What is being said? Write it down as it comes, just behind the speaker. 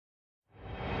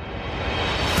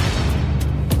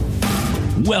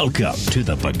Welcome to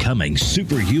the Becoming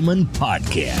Superhuman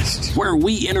podcast, where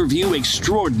we interview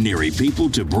extraordinary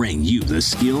people to bring you the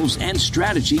skills and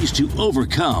strategies to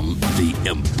overcome the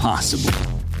impossible.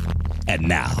 And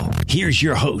now, here's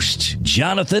your host,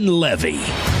 Jonathan Levy.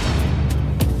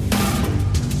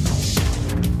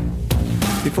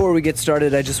 Before we get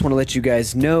started, I just want to let you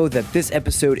guys know that this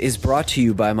episode is brought to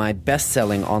you by my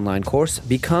best-selling online course,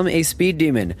 Become a Speed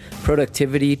Demon: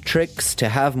 Productivity Tricks to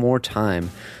Have More Time.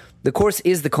 The course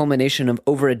is the culmination of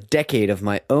over a decade of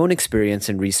my own experience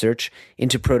and research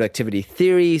into productivity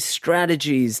theory,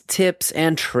 strategies, tips,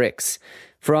 and tricks.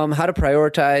 From how to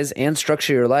prioritize and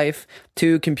structure your life,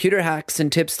 to computer hacks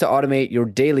and tips to automate your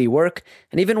daily work,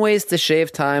 and even ways to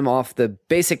shave time off the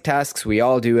basic tasks we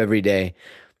all do every day.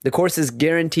 The course is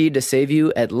guaranteed to save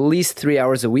you at least 3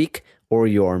 hours a week or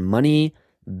your money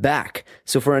back.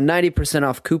 So for a 90%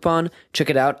 off coupon, check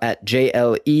it out at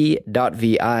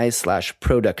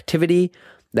jle.vi/productivity.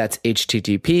 That's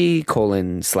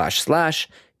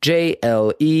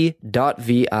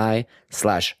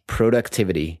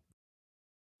http://jle.vi/productivity.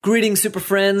 Greetings, super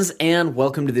friends, and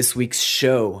welcome to this week's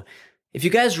show. If you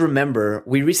guys remember,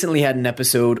 we recently had an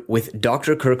episode with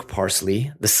Dr. Kirk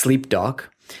Parsley, the sleep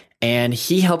doc, and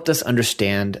he helped us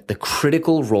understand the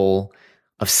critical role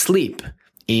of sleep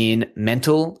in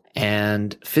mental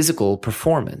and physical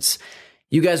performance.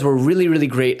 You guys were really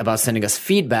great about sending us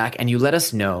feedback, and you let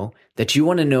us know that you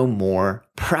want to know more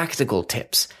practical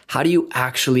tips. How do you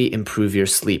actually improve your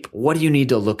sleep? What do you need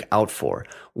to look out for?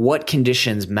 What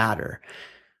conditions matter?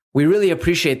 We really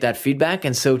appreciate that feedback,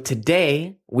 and so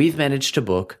today we've managed to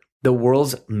book the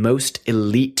world's most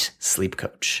elite sleep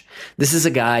coach. This is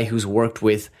a guy who's worked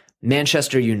with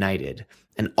Manchester United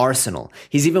and Arsenal.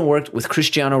 He's even worked with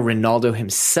Cristiano Ronaldo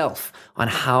himself on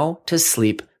how to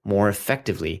sleep more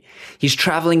effectively. He's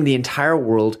traveling the entire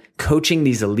world, coaching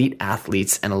these elite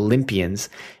athletes and Olympians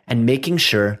and making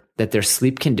sure that their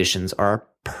sleep conditions are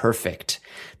perfect.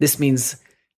 This means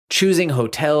choosing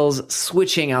hotels,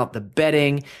 switching out the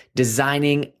bedding,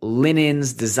 designing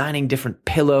linens, designing different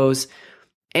pillows,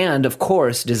 and of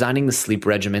course, designing the sleep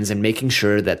regimens and making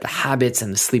sure that the habits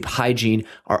and the sleep hygiene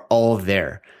are all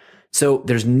there. So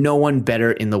there's no one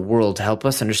better in the world to help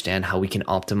us understand how we can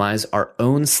optimize our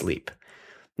own sleep.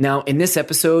 Now, in this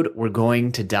episode, we're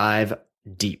going to dive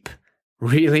deep,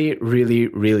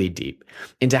 really deep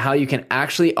into how you can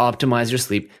actually optimize your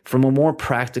sleep from a more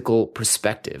practical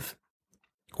perspective.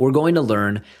 We're going to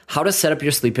learn how to set up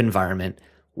your sleep environment,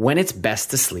 when it's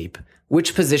best to sleep,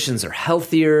 which positions are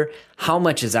healthier, how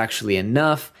much is actually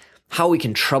enough, how we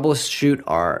can troubleshoot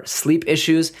our sleep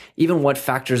issues, even what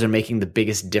factors are making the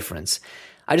biggest difference.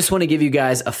 I just want to give you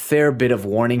guys a fair bit of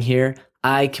warning here.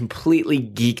 I completely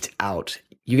geeked out.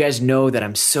 You guys know that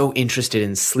I'm so interested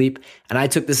in sleep, and I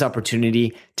took this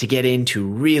opportunity to get into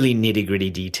really nitty-gritty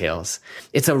details.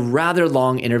 It's a rather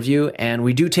long interview, and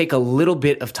we do take a little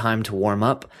bit of time to warm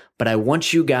up, but I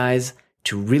want you guys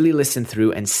to really listen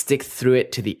through and stick through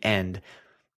it to the end.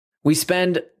 We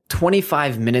spend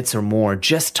 25 minutes or more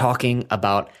just talking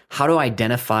about how to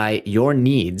identify your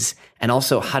needs and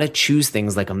also how to choose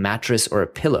things like a mattress or a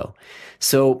pillow.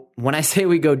 So when I say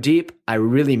we go deep, I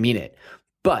really mean it.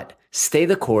 But stay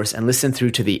the course and listen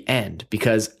through to the end,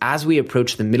 because as we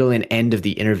approach the middle and end of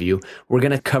the interview, we're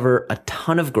going to cover a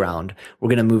ton of ground. We're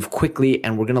going to move quickly,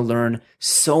 and we're going to learn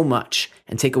so much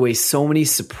and take away so many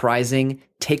surprising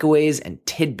takeaways and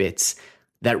tidbits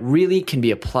that really can be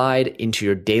applied into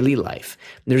your daily life.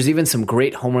 There's even some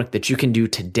great homework that you can do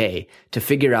today to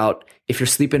figure out if your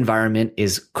sleep environment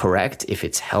is correct, if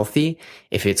it's healthy,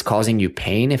 if it's causing you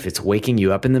pain, if it's waking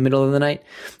you up in the middle of the night.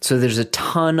 So there's a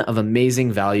ton of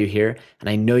amazing value here, and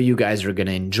I know you guys are going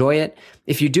to enjoy it.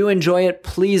 If you do enjoy it,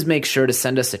 please make sure to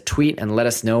send us a tweet and let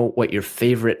us know what your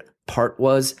favorite part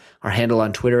was. Our handle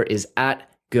on Twitter is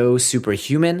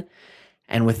 @GoSuperhuman.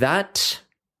 And with that,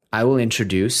 I will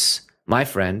introduce my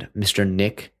friend, Mr.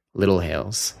 Nick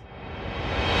Littlehales.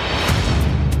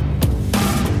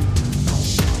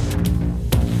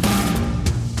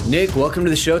 Nick, welcome to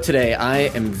the show today. I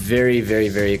am very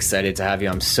excited to have you.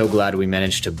 I'm so glad we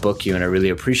managed to book you, and I really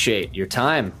appreciate your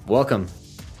time. Welcome.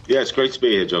 Yeah, it's great to be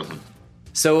here, Jonathan.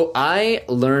 So I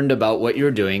learned about what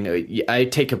you're doing. I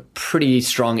take a pretty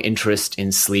strong interest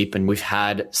in sleep, and we've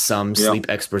had some sleep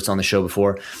experts on the show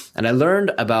before. And I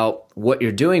learned about what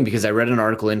you're doing because I read an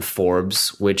article in Forbes,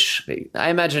 which I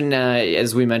imagine,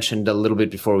 as we mentioned a little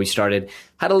bit before we started,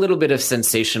 had a little bit of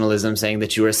sensationalism, saying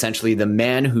that you were essentially the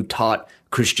man who taught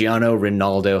Cristiano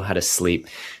Ronaldo how to sleep.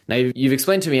 Now, you've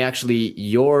explained to me, actually,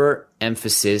 your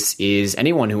emphasis is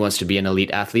anyone who wants to be an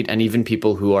elite athlete, and even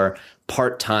people who are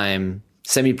part-time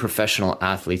semi-professional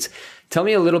athletes. Tell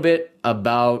me a little bit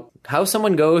about how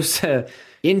someone goes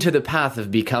into the path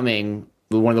of becoming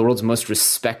one of the world's most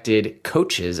respected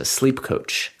coaches, a sleep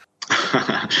coach.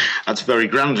 That's very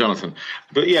grand, Jonathan.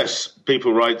 But yes,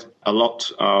 people write a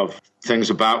lot of things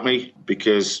about me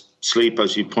because sleep,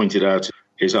 as you pointed out,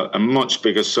 is a much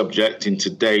bigger subject in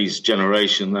today's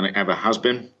generation than it ever has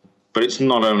been. But it's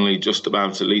not only just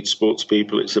about elite sports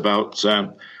people, it's about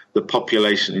the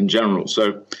population in general.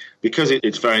 So because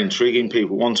it's very intriguing,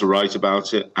 people want to write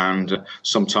about it, and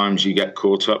sometimes you get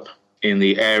caught up in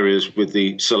the areas with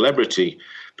the celebrity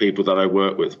people that I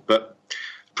work with. But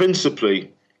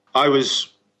principally, I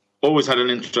always had an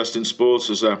interest in sports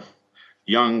as a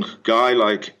young guy,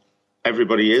 like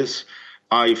everybody is.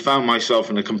 I found myself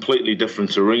in a completely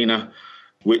different arena,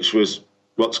 which was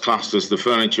what's classed as the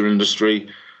furniture industry.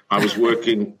 I was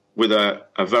working with a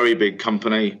very big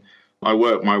company. I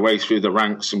worked my way through the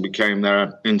ranks and became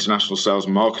their international sales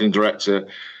and marketing director.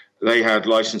 They had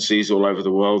licensees all over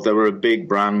the world. They were a big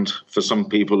brand. For some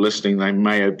people listening, they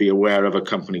may be aware of a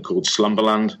company called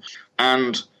Slumberland.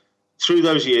 And through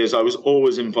those years, I was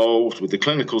always involved with the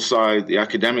clinical side, the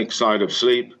academic side of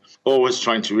sleep, always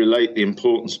trying to relate the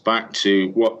importance back to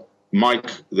what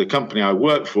the company I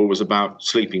worked for, was about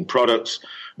sleeping products,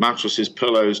 mattresses,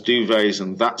 pillows, duvets,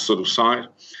 and that sort of side,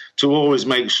 to always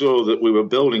make sure that we were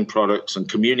building products and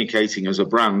communicating as a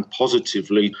brand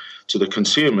positively to the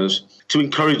consumers to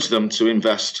encourage them to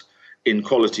invest in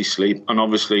quality sleep. And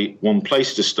obviously, one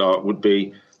place to start would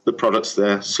be the products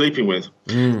they're sleeping with.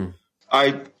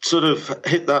 I sort of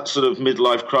hit that sort of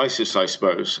midlife crisis, I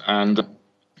suppose, and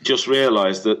just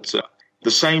realized that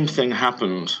the same thing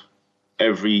happened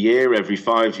every year, every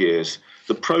 5 years.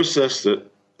 The process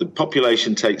that the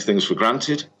population takes things for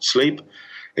granted, sleep,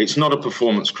 it's not a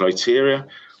performance criteria.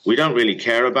 We don't really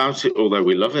care about it, although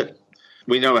we love it.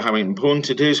 We know how important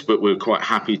it is, but we're quite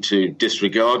happy to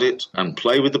disregard it and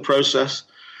play with the process.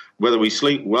 Whether we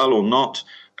sleep well or not,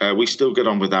 we still get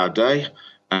on with our day.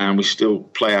 And we still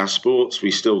play our sports, we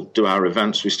still do our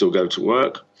events, we still go to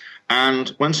work. And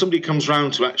when somebody comes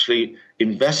around to actually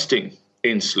investing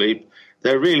in sleep,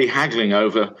 they're really haggling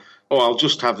over, I'll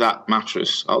just have that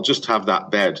mattress, I'll just have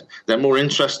that bed. They're more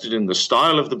interested in the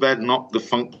style of the bed, not the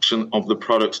function of the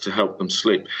products to help them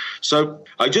sleep. So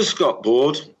I just got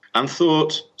bored and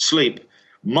thought sleep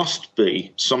must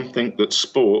be something that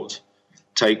sport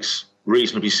takes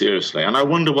reasonably seriously. And I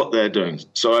wonder what they're doing.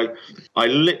 So I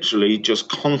literally just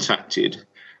contacted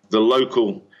the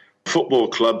local football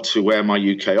club to where my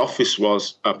UK office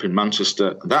was up in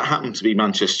Manchester. That happened to be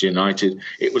Manchester United.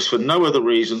 It was for no other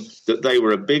reason that they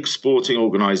were a big sporting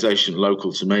organisation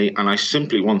local to me, and I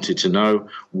simply wanted to know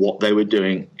what they were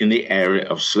doing in the area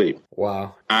of sleep.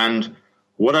 Wow. And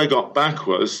what I got back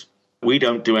was, we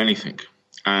don't do anything,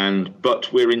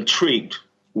 but we're intrigued.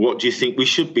 What do you think we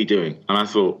should be doing? And I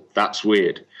thought, that's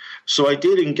weird. So I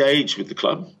did engage with the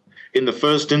club. In the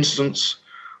first instance,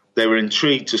 they were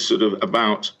intrigued to sort of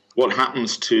about what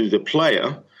happens to the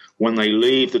player when they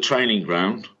leave the training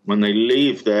ground, when they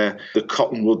leave the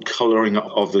cottonwood colouring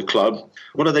of the club.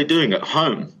 What are they doing at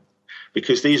home?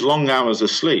 Because these long hours of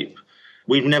sleep,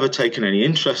 we've never taken any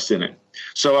interest in it.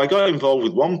 So I got involved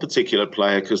with one particular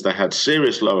player because they had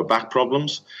serious lower back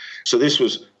problems. So this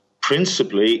was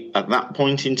principally at that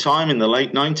point in time in the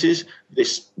late 90s,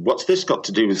 what's this got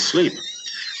to do with sleep?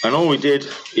 And all we did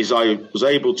is I was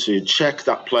able to check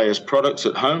that player's products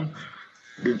at home,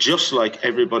 just like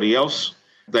everybody else.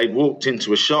 They'd walked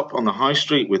into a shop on the high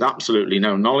street with absolutely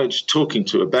no knowledge, talking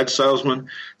to a bed salesman.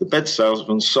 The bed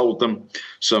salesman sold them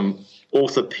some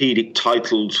orthopedic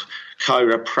titled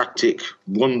chiropractic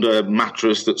wonder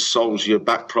mattress that solves your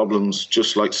back problems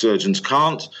just like surgeons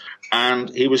can't. And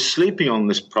he was sleeping on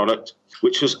this product,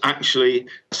 which was actually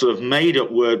a sort of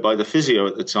made-up word by the physio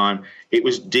at the time. It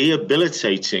was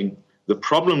debilitating the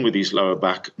problem with his lower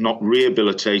back, not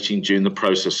rehabilitating during the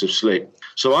process of sleep.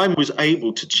 So I was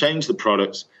able to change the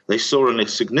products. They saw a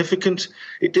significant,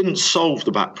 it didn't solve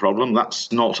the back problem,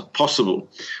 that's not possible,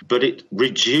 but it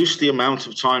reduced the amount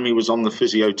of time he was on the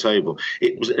physio table.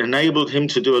 It enabled him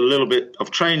to do a little bit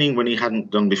of training when he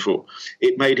hadn't done before.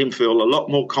 It made him feel a lot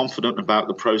more confident about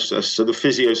the process, so the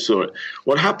physio saw it.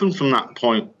 What happened from that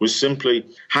point was simply,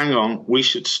 hang on, we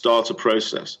should start a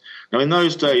process. Now, in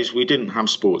those days, we didn't have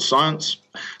sports science.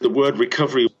 The word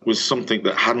recovery was something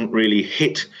that hadn't really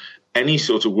hit any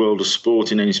sort of world of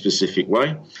sport in any specific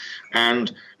way. And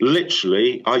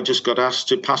literally, I just got asked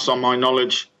to pass on my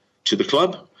knowledge to the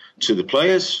club, to the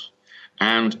players,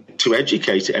 and to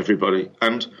educate everybody.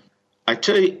 And I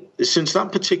tell you, since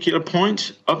that particular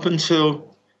point, up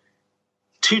until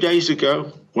 2 days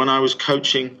ago, when I was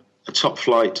coaching a top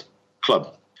flight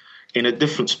club, in a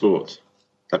different sport.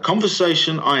 The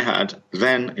conversation I had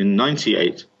then in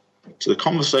 98 to the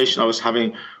conversation I was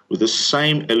having with the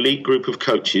same elite group of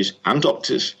coaches and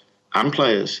doctors and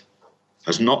players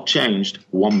has not changed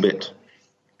one bit.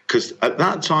 Because at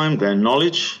that time, their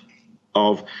knowledge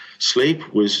of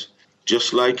sleep was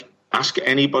just like, ask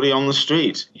anybody on the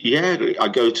street. Yeah, I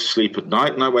go to sleep at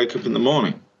night and I wake up in the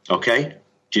morning. Okay,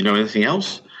 do you know anything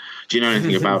else? Do you know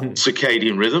anything about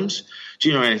circadian rhythms? Do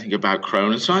you know anything about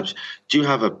chronotypes? Do you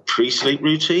have a pre-sleep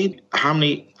routine? How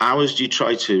many hours do you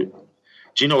try to...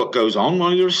 Do you know what goes on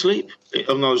while you're asleep?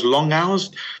 On those long hours?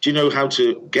 Do you know how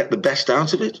to get the best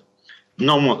out of it?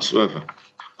 None whatsoever.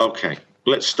 Okay,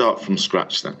 let's start from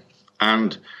scratch then.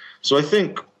 And so I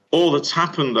think all that's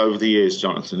happened over the years,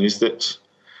 Jonathan, is that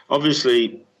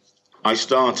obviously I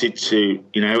started to,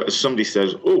 as somebody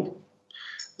says, oh,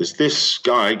 there's this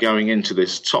guy going into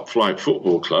this top flight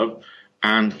football club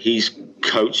and he's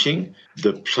coaching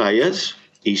the players.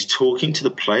 He's talking to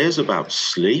the players about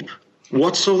sleep.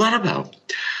 What's all that about?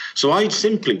 So I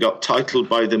simply got titled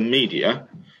by the media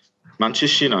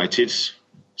Manchester United's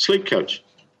sleep coach.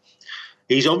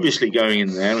 He's obviously going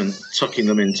in there and tucking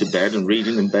them into bed and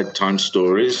reading them bedtime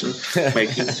stories and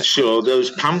making sure those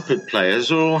pampered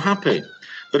players are all happy.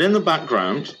 But in the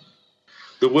background,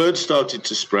 the word started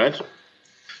to spread.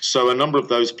 So a number of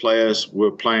those players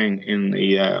were playing in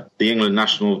the England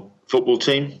national football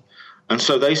team. And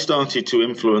so they started to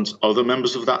influence other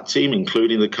members of that team,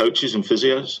 including the coaches and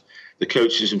physios. The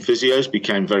coaches and physios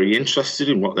became very interested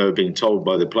in what they were being told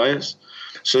by the players.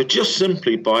 So just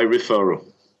simply by referral,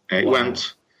 it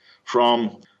went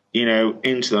from,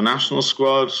 into the national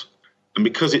squad. And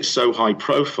because it's so high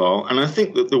profile, and I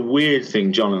think that the weird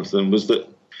thing, Jonathan, was that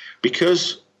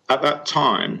because at that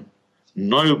time,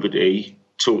 nobody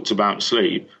talked about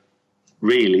sleep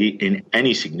really in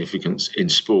any significance in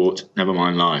sport, never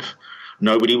mind life.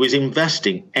 Nobody was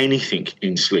investing anything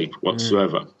in sleep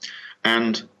whatsoever.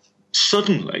 And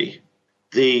suddenly,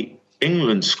 the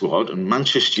England squad and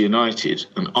Manchester United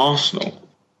and Arsenal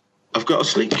have got a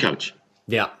sleep coach.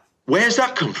 Yeah. Where's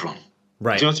that come from?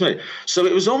 Right. Do you know what I mean? So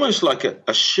it was almost like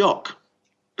a shock.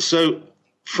 So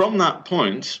from that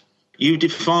point, you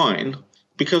define,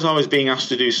 because I was being asked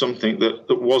to do something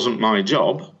that wasn't my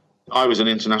job. I was an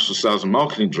international sales and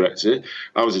marketing director.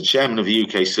 I was a chairman of the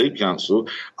UK Sleep Council.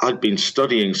 I'd been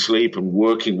studying sleep and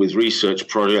working with research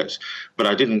projects, but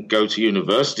I didn't go to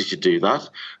university to do that.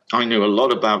 I knew a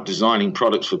lot about designing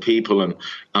products for people and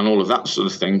all of that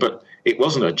sort of thing, but it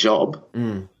wasn't a job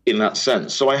in that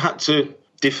sense. So I had to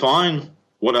define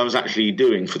what I was actually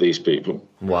doing for these people.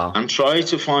 Wow. And try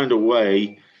to find a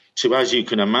way to, as you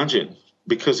can imagine,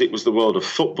 because it was the world of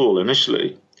football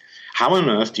initially, how on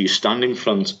earth do you stand in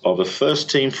front of a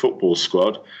first-team football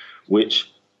squad,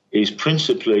 which is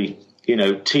principally,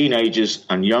 teenagers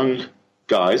and young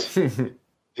guys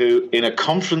who, in a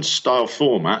conference-style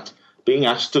format, being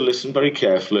asked to listen very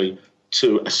carefully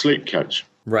to a sleep coach?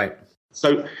 Right.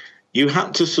 So you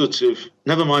had to sort of,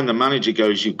 never mind the manager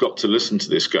goes, you've got to listen to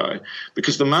this guy,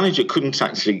 because the manager couldn't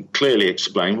actually clearly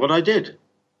explain what I did.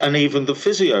 And even the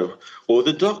physio or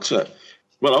the doctor.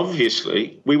 Well,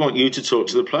 obviously, we want you to talk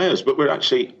to the players, but we're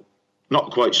actually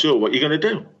not quite sure what you're going to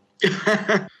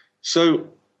do. So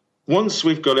once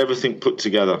we've got everything put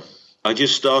together, I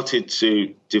just started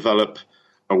to develop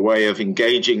a way of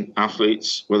engaging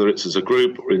athletes, whether it's as a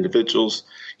group or individuals.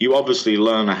 You obviously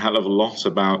learn a hell of a lot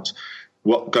about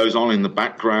what goes on in the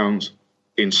background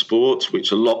in sports,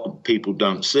 which a lot of people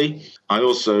don't see. I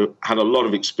also had a lot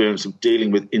of experience of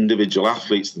dealing with individual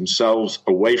athletes themselves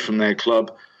away from their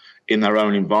club, in their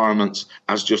own environments,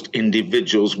 as just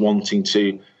individuals wanting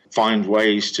to find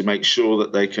ways to make sure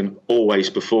that they can always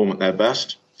perform at their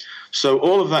best. So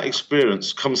all of that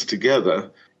experience comes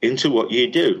together into what you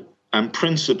do. And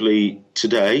principally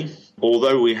today,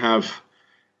 although we have,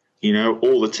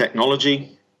 all the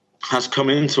technology has come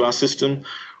into our system,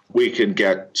 we can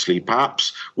get sleep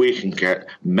apps, we can get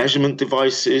measurement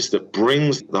devices that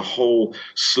brings the whole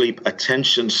sleep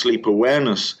attention, sleep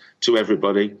awareness to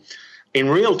everybody. In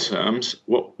real terms,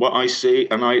 what I see,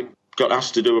 and I got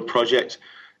asked to do a project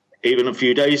even a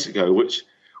few days ago, which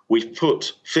we've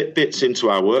put Fitbits into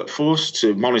our workforce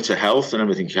to monitor health and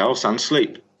everything else and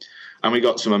sleep. And we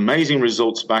got some amazing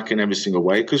results back in every single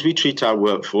way, because we treat our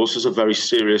workforce as a very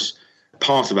serious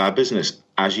part of our business,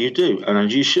 as you do and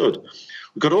as you should.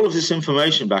 We got all of this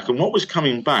information back, and what was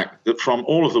coming back that from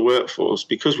all of the workforce,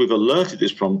 because we've alerted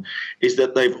this problem, is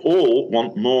that they've all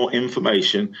want more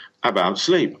information about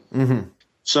sleep. Mm-hmm.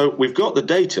 So we've got the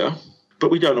data,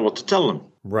 but we don't know what to tell them.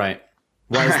 Right.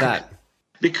 Why is that?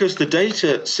 Because the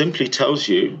data simply tells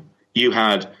you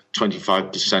had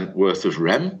 25% worth of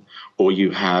REM, or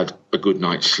you had a good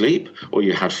night's sleep, or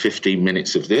you had 15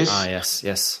 minutes of this.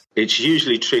 Yes. It's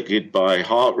usually triggered by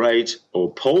heart rate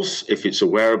or pulse if it's a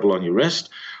wearable on your wrist,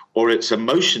 or it's a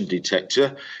motion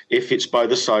detector if it's by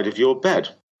the side of your bed.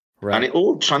 Right. And it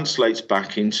all translates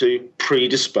back into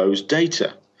predisposed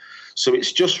data. So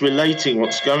it's just relating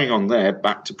what's going on there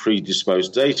back to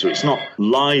predisposed data. It's not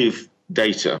live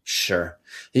data. Sure.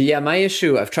 Yeah, my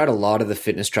issue, I've tried a lot of the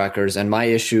fitness trackers, and my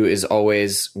issue is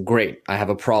always, great, I have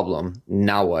a problem.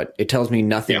 Now what? It tells me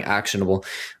nothing actionable.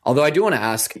 Although I do want to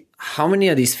ask, how many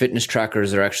of these fitness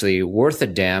trackers are actually worth a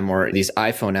damn, or these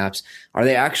iPhone apps, are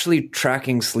they actually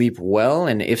tracking sleep well?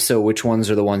 And if so, which ones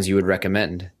are the ones you would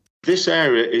recommend? This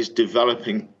area is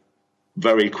developing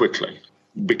very quickly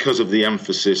because of the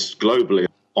emphasis globally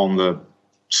on the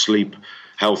sleep,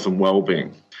 health and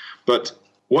well-being. But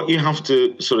what you have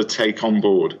to sort of take on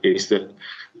board is that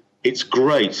it's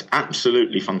great,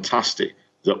 absolutely fantastic,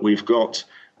 that we've got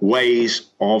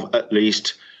ways of at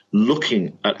least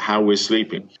looking at how we're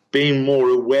sleeping, being more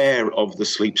aware of the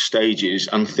sleep stages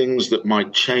and things that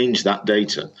might change that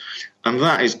data. And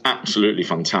that is absolutely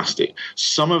fantastic.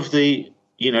 Some of the,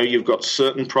 you've got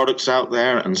certain products out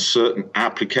there and certain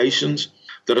applications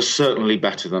that are certainly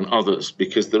better than others,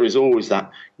 because there is always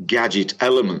that gadget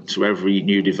element to every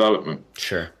new development.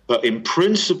 Sure. But in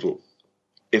principle,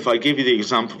 if I give you the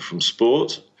example from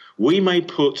sport, we may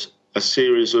put a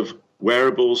series of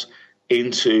wearables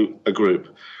into a group.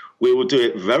 We will do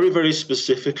it very, very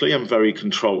specifically and very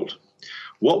controlled.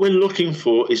 What we're looking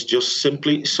for is just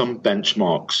simply some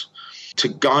benchmarks to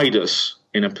guide us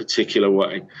in a particular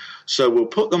way. So we'll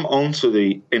put them onto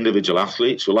the individual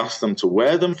athletes. We'll ask them to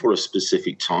wear them for a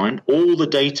specific time. All the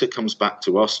data comes back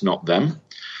to us, not them.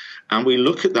 And we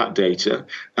look at that data,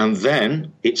 and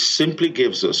then it simply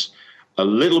gives us a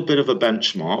little bit of a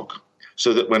benchmark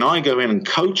so that when I go in and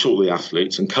coach all the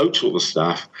athletes and coach all the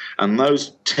staff, and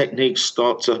those techniques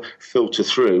start to filter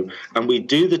through, and we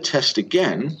do the test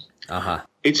again,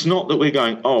 it's not that we're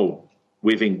going, oh,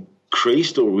 we've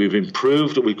increased or we've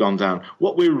improved or we've gone down.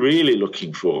 What we're really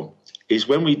looking for is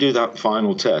when we do that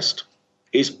final test,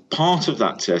 is part of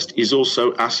that test is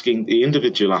also asking the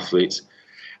individual athletes,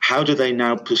 how do they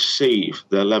now perceive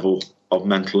their level of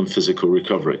mental and physical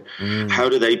recovery? How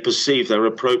do they perceive their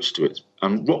approach to it?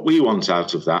 And what we want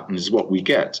out of that, and is what we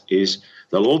get, is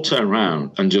they'll all turn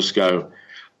around and just go,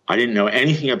 I didn't know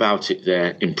anything about it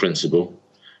there in principle.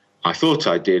 I thought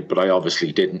I did, but I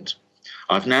obviously didn't.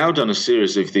 I've now done a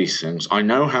series of these things. I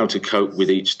know how to cope with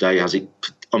each day as it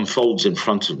unfolds in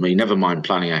front of me, never mind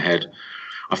planning ahead.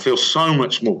 I feel so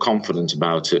much more confident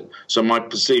about it. So my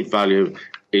perceived value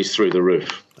is through the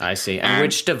roof. I see. And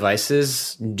which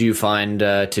devices do you find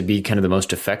to be kind of the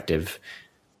most effective?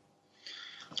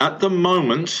 At the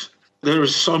moment, there are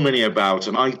so many about,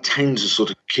 and I tend to sort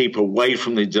of keep away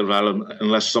from the development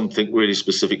unless something really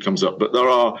specific comes up. But there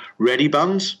are Ready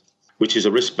Bands, which is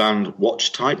a wristband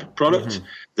watch type product.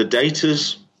 The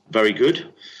data's very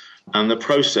good, and the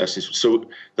process is, so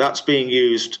that's being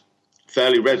used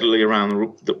fairly readily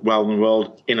around the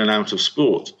world in and out of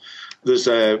sport. There's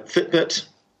a Fitbit,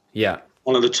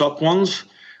 one of the top ones.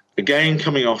 Again,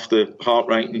 coming off the heart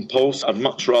rate and pulse, I'd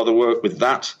much rather work with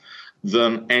that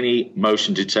than any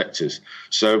motion detectors.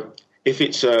 So if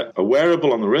it's a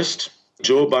wearable on the wrist,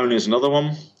 Jawbone is another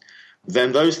one,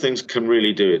 then those things can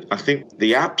really do it. I think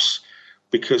the apps,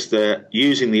 because they're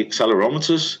using the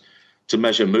accelerometers to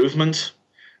measure movement,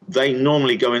 they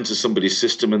normally go into somebody's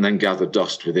system and then gather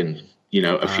dust within,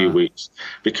 a few weeks.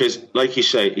 Because, like you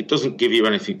say, it doesn't give you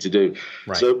anything to do.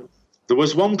 Right. So there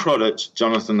was one product,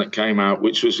 Jonathan, that came out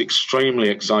which was extremely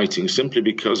exciting simply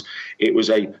because it was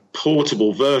a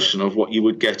portable version of what you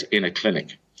would get in a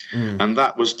clinic. And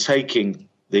that was taking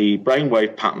the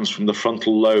brainwave patterns from the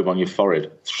frontal lobe on your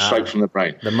forehead, straight from the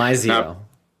brain. The Myzio. Now,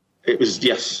 it was,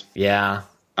 yes. Yeah.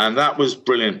 And that was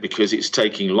brilliant because it's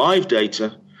taking live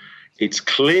data. It's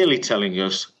clearly telling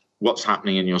us what's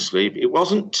happening in your sleep. It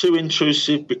wasn't too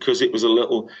intrusive because it was a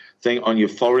little thing on your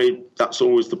forehead. That's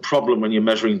always the problem when you're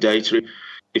measuring data.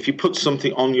 If you put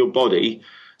something on your body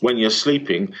when you're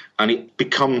sleeping and it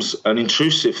becomes an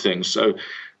intrusive thing, so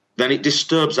then it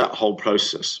disturbs that whole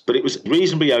process. But it was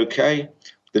reasonably okay.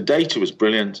 The data was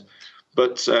brilliant.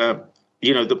 But,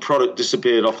 the product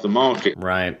disappeared off the market.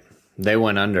 Right. They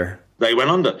went under.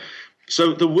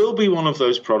 So there will be one of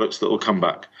those products that will come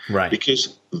back. Right.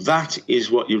 Because that is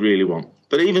what you really want.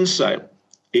 But even so,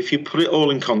 if you put it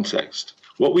all in context,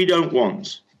 what we don't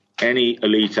want any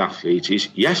elite athlete is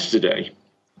yesterday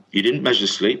you didn't measure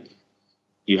sleep,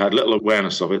 you had little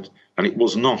awareness of it, and it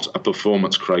was not a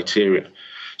performance criteria.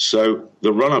 So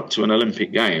the run-up to an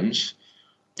Olympic Games,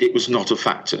 it was not a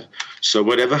factor. So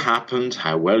whatever happened,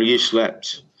 how well you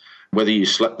slept, whether you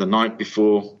slept the night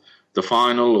before the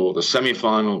final or the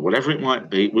semi-final, whatever it might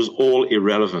be, it was all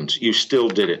irrelevant. You still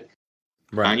did it.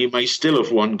 Right. And you may still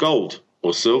have won gold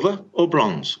or silver or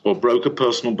bronze or broke a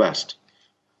personal best.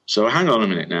 So hang on a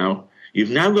minute now. You've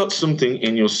now got something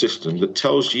in your system that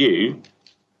tells you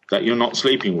that you're not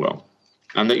sleeping well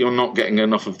and that you're not getting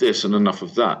enough of this and enough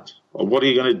of that. Well, what are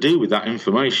you going to do with that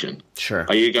information? Sure.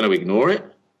 Are you going to ignore it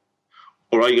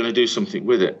or are you going to do something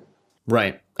with it?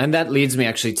 Right. And that leads me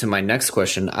actually to my next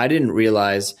question. I didn't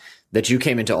realize that you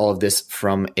came into all of this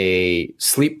from a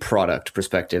sleep product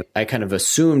perspective. I kind of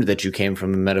assumed that you came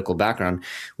from a medical background,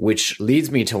 which leads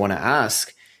me to want to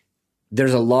ask,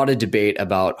 there's a lot of debate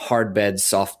about hard beds,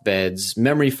 soft beds,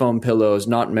 memory foam pillows,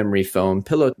 not memory foam,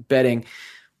 pillow bedding.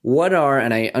 What are,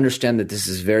 and I understand that this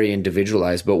is very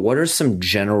individualized, but what are some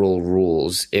general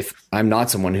rules if I'm not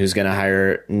someone who's going to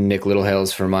hire Nick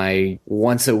Littlehales for my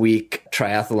once a week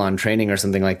triathlon training or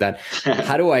something like that?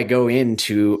 How do I go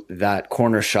into that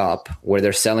corner shop where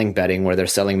they're selling bedding, where they're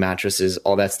selling mattresses,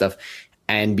 all that stuff,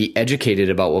 and be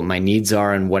educated about what my needs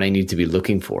are and what I need to be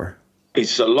looking for?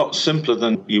 It's a lot simpler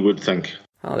than you would think.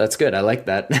 Oh, that's good. I like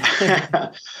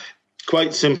that.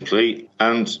 Quite simply,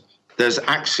 and there's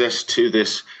access to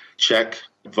this check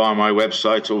via my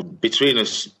website or between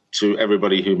us to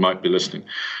everybody who might be listening.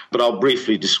 But I'll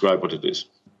briefly describe what it is.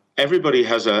 Everybody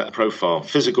has a profile,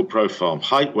 physical profile,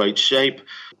 height, weight, shape,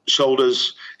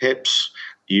 shoulders, hips.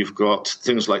 You've got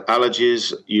things like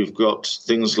allergies. You've got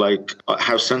things like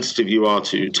how sensitive you are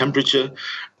to temperature.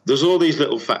 There's all these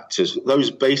little factors, those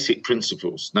basic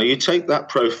principles. Now, you take that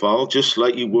profile just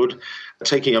like you would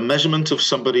taking a measurement of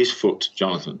somebody's foot,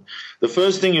 Jonathan. The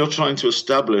first thing you're trying to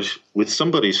establish with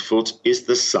somebody's foot is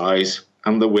the size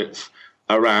and the width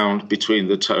around between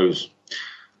the toes.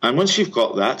 And once you've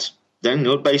got that, then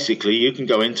basically you can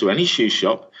go into any shoe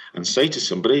shop and say to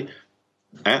somebody,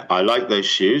 I like those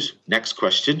shoes. Next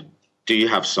question, do you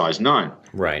have size 9?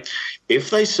 Right.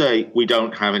 If they say we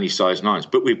don't have any size 9s,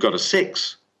 but we've got a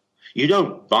 6, you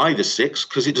don't buy the 6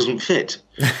 because it doesn't fit.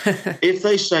 If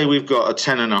they say we've got a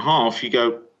 10.5, you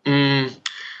go,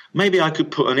 maybe I could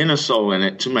put an inner sole in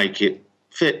it to make it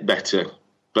fit better.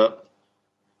 But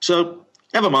so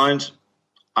never mind.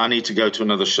 I need to go to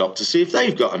another shop to see if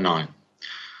they've got a 9.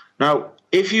 Now,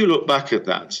 if you look back at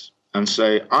that and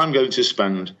say, I'm going to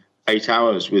spend 8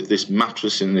 hours with this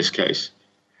mattress in this case,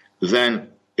 then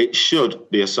it should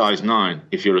be a size 9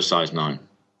 if you're a size 9.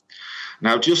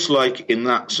 Now, just like in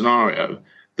that scenario,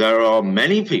 there are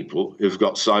many people who've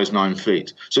got size 9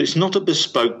 feet. So it's not a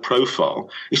bespoke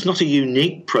profile. It's not a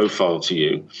unique profile to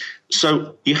you.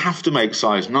 So you have to make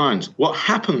size 9s. What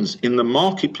happens in the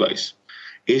marketplace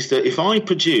is that if I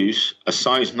produce a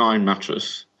size 9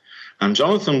 mattress and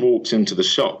Jonathan walks into the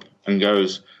shop and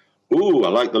goes, ooh, I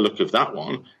like the look of that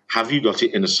one. Have you got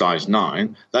it in a size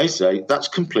 9? They say that's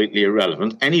completely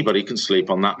irrelevant. Anybody can sleep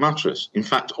on that mattress. In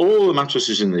fact, all the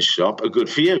mattresses in this shop are good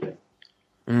for you.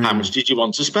 How much did you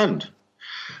want to spend?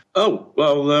 Oh,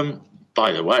 well,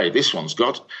 by the way, this one's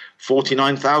got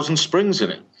 49,000 springs in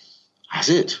it. Has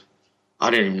it? I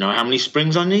don't even know how many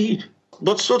springs I need.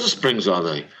 What sort of springs are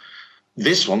they?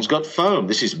 This one's got foam.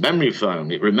 This is memory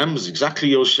foam. It remembers exactly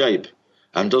your shape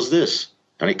and does this.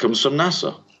 And it comes from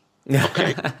NASA.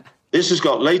 Okay. This has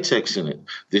got latex in it.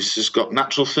 This has got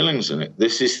natural fillings in it.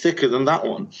 This is thicker than that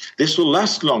one. This will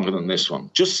last longer than this one.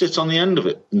 Just sit on the end of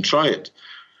it and try it.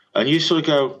 And you sort of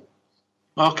go,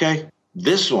 okay,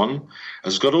 this one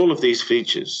has got all of these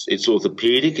features. It's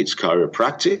orthopedic, it's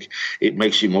chiropractic, it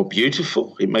makes you more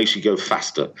beautiful, it makes you go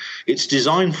faster. It's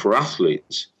designed for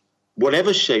athletes.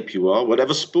 Whatever shape you are,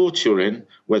 whatever sport you're in,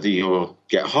 whether you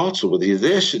get hot or whether you're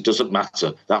this, it doesn't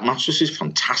matter. That mattress is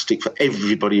fantastic for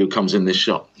everybody who comes in this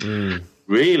shop.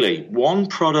 Really, one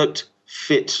product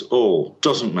fits all.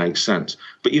 Doesn't make sense.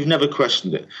 But you've never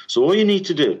questioned it. So all you need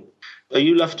to do, are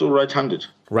you left or right-handed?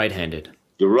 Right-handed.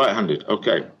 You're right-handed.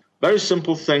 Okay. Very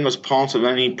simple thing as part of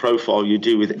any profile you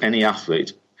do with any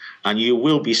athlete. And you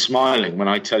will be smiling when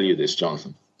I tell you this,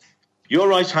 Jonathan. You're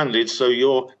right-handed, so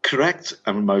your correct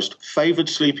and most favored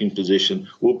sleeping position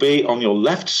will be on your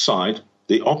left side,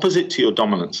 the opposite to your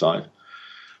dominant side,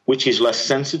 which is less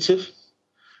sensitive,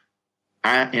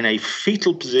 and in a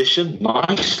fetal position,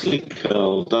 nicely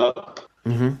curled up,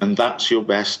 and that's your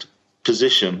best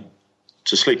position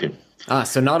to sleep in. Ah,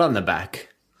 so not on the back.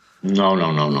 No.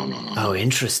 Oh,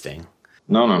 interesting.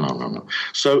 No.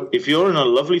 So if you're in a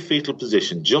lovely fetal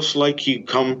position, just like you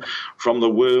come from the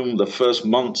womb, the first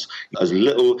months, as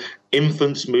little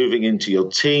infants moving into your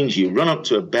teens, you run up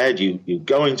to a bed, you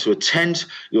go into a tent,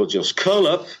 you'll just curl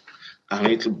up, and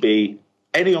it'll be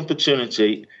any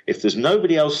opportunity, if there's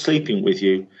nobody else sleeping with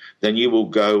you, then you will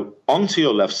go onto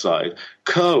your left side,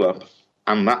 curl up,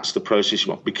 and that's the process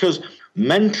you want. Because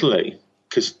mentally,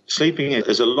 because sleeping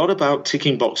is a lot about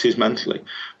ticking boxes mentally.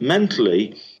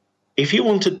 Mentally, if you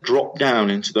want to drop down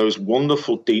into those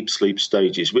wonderful deep sleep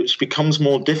stages, which becomes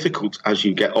more difficult as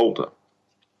you get older,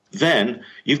 then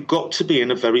you've got to be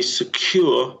in a very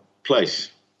secure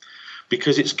place,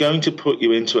 because it's going to put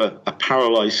you into a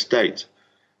paralyzed state.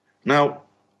 Now,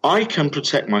 I can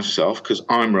protect myself because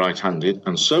I'm right-handed,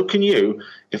 and so can you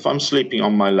if I'm sleeping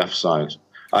on my left side.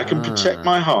 I can protect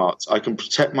my heart, I can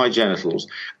protect my genitals,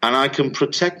 and I can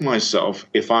protect myself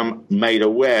if I'm made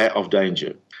aware of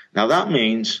danger. Now, that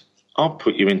means I'll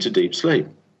put you into deep sleep.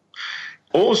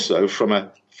 Also, from a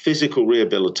physical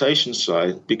rehabilitation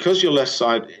side, because your left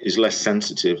side is less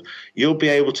sensitive, you'll be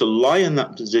able to lie in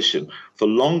that position for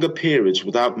longer periods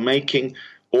without making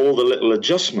all the little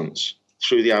adjustments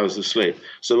through the hours of sleep.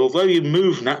 So although you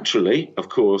move naturally, of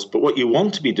course, but what you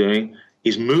want to be doing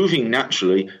is moving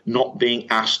naturally, not being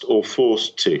asked or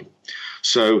forced to.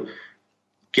 So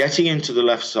getting into the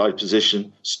left side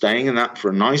position, staying in that for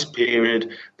a nice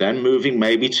period, then moving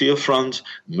maybe to your front,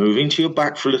 moving to your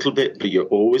back for a little bit, but you're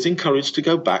always encouraged to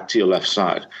go back to your left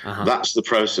side. That's the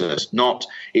process. Not,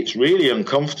 it's really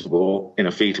uncomfortable in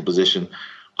a fetal position.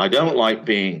 I don't like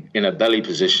being in a belly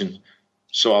position,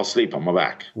 so I'll sleep on my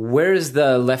back. Where is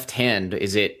the left hand?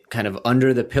 Is it kind of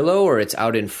under the pillow or it's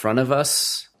out in front of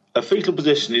us? A fetal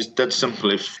position is dead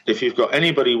simple. If you've got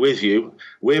anybody with you,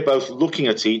 we're both looking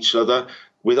at each other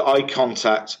with eye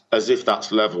contact as if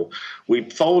that's level. We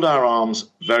fold our arms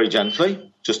very gently,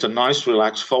 just a nice,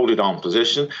 relaxed, folded arm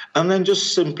position, and then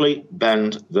just simply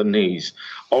bend the knees,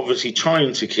 obviously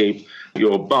trying to keep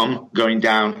your bum going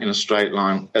down in a straight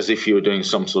line as if you were doing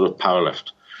some sort of power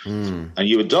lift. And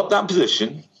you adopt that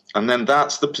position, and then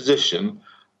that's the position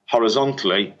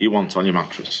horizontally you want on your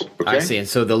mattress. Okay? I see. And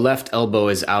so the left elbow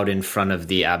is out in front of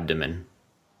the abdomen.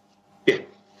 Yeah.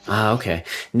 Okay.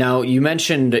 Now, you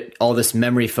mentioned all this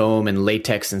memory foam and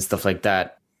latex and stuff like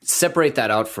that. Separate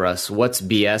that out for us. What's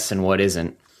BS and what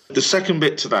isn't? The second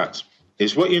bit to that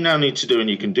is what you now need to do, and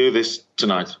you can do this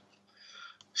tonight.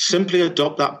 Simply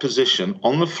adopt that position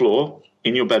on the floor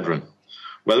in your bedroom.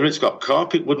 Whether it's got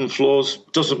carpet, wooden floors,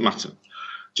 doesn't matter.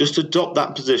 Just adopt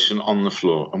that position on the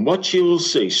floor. And what you will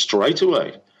see straight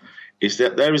away is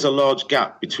that there is a large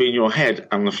gap between your head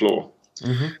and the floor.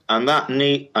 And that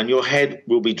knee and your head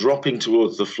will be dropping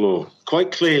towards the floor,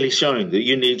 quite clearly showing that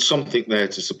you need something there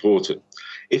to support it.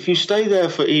 If you stay there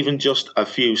for even just a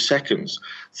few seconds,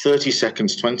 30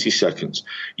 seconds, 20 seconds,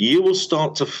 you will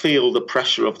start to feel the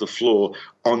pressure of the floor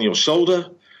on your shoulder,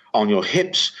 on your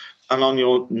hips, and on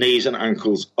your knees and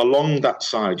ankles. Along that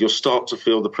side, you'll start to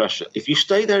feel the pressure. If you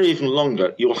stay there even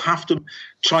longer, you'll have to,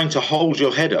 trying to hold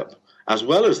your head up. As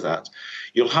well as that,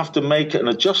 you'll have to make an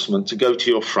adjustment to go to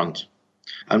your front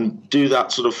and do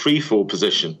that sort of free fall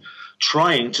position,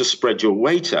 trying to spread your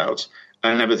weight out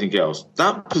and everything else.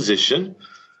 That position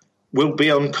will be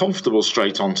uncomfortable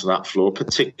straight onto that floor,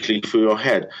 particularly for your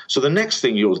head. So the next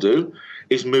thing you'll do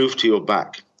is move to your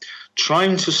back,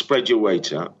 trying to spread your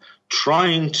weight out,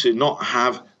 trying to not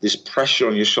have this pressure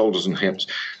on your shoulders and hips,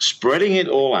 spreading it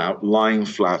all out, lying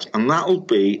flat. And that will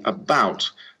be about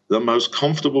the most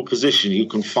comfortable position you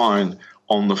can find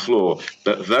on the floor.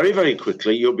 But very, very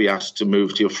quickly, you'll be asked to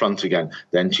move to your front again,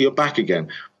 then to your back again.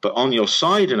 But on your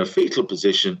side in a fetal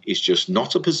position is just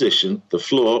not a position the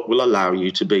floor will allow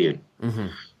you to be in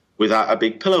without a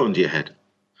big pillow under your head.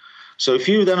 So if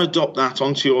you then adopt that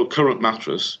onto your current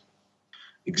mattress,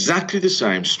 exactly the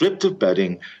same, stripped of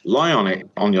bedding, lie on it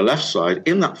on your left side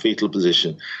in that fetal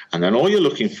position, and then all you're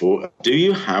looking for, do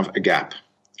you have a gap?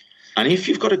 And if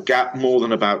you've got a gap more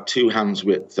than about 2 hands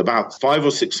width, about 5 or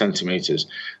 6 centimeters,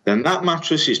 then that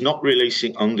mattress is not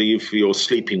releasing under you for your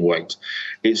sleeping weight.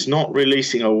 It's not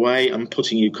releasing away and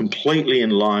putting you completely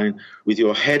in line with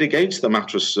your head against the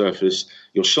mattress surface.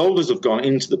 Your shoulders have gone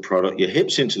into the product, your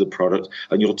hips into the product,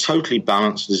 and you're totally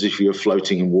balanced as if you're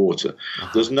floating in water.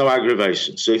 There's no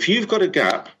aggravation. So if you've got a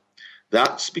gap,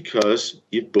 that's because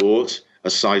you bought a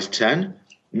size 10,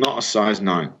 not a size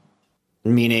 9.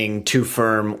 Meaning too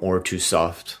firm or too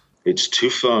soft? It's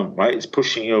too firm, right? It's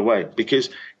pushing you away.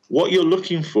 Because what you're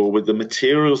looking for with the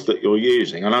materials that you're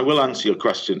using, and I will answer your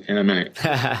question in a minute,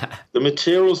 the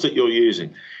materials that you're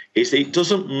using is that it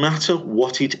doesn't matter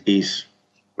what it is,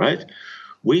 right?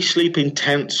 We sleep in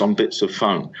tents on bits of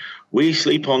foam. We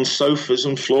sleep on sofas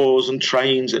and floors and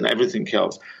trains and everything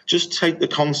else. Just take the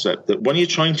concept that when you're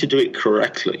trying to do it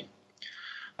correctly,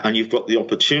 and you've got the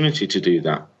opportunity to do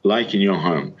that, like in your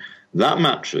home, that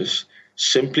mattress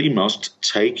simply must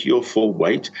take your full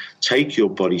weight, take your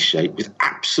body shape with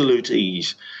absolute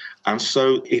ease. And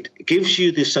so it gives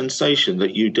you the sensation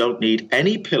that you don't need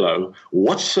any pillow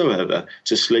whatsoever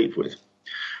to sleep with.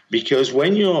 Because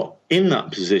when you're in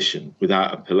that position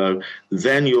without a pillow,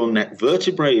 then your neck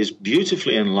vertebrae is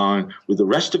beautifully in line with the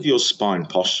rest of your spine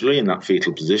posturally in that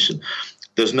fetal position.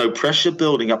 There's no pressure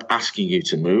building up asking you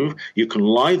to move. You can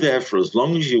lie there for as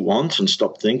long as you want and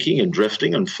stop thinking and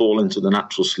drifting and fall into the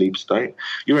natural sleep state.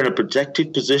 You're in a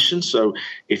protected position, so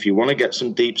if you want to get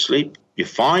some deep sleep, you're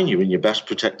fine. You're in your best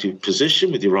protected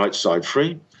position with your right side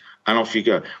free, and off you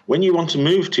go. When you want to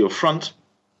move to your front,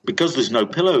 because there's no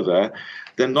pillow there,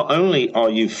 then not only are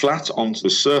you flat onto the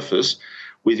surface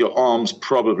with your arms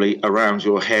probably around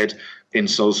your head in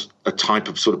a type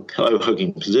of sort of pillow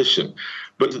hugging position,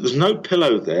 but there's no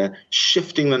pillow there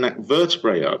shifting the neck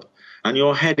vertebrae up, and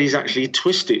your head is actually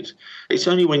twisted. It's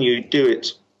only when you do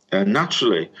it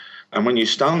naturally, and when you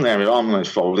stand there with arm length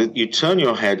folded, you turn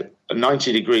your head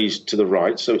 90 degrees to the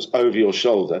right, so it's over your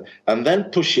shoulder, and then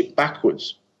push it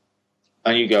backwards,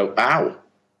 and you go, ow.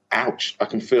 Ouch, I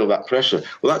can feel that pressure.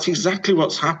 Well, that's exactly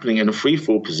what's happening in a free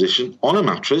fall position on a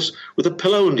mattress with a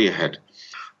pillow under your head.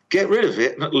 Get rid of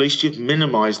it, and at least you've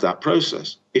minimized that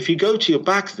process. If you go to your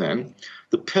back then,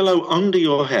 the pillow under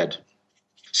your head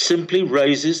simply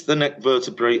raises the neck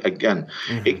vertebrae again.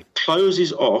 Mm-hmm. It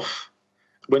closes off.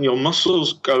 When your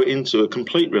muscles go into a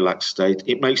complete relaxed state,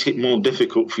 it makes it more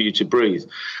difficult for you to breathe.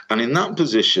 And in that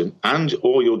position, and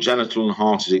all your genital and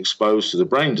heart is exposed, so the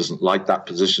brain doesn't like that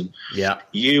position,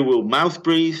 you will mouth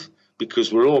breathe,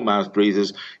 because we're all mouth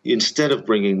breathers. Instead of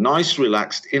bringing nice,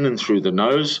 relaxed in and through the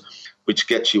nose, which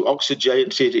gets you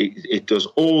oxygenated, it does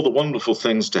all the wonderful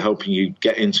things to helping you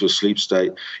get into a sleep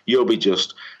state, you'll be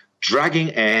just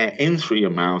dragging air in through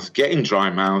your mouth, getting dry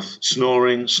mouth,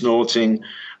 snoring, snorting,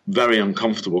 very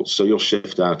uncomfortable, so you'll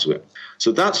shift out of it.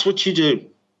 So that's what you do.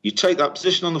 You take that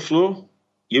position on the floor,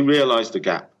 you realize the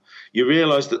gap. You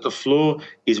realize that the floor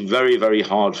is very, very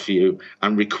hard for you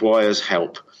and requires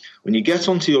help. When you get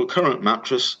onto your current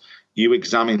mattress, you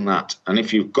examine that. And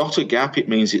if you've got a gap, it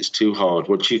means it's too hard.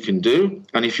 What you can do,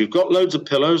 and if you've got loads of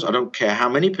pillows, I don't care how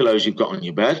many pillows you've got on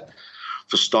your bed,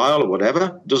 for style or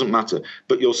whatever, doesn't matter.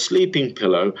 But your sleeping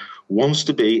pillow wants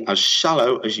to be as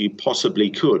shallow as you possibly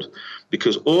could,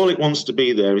 because all it wants to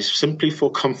be there is simply for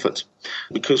comfort,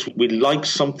 because we like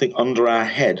something under our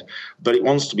head, but it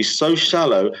wants to be so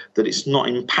shallow that it's not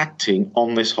impacting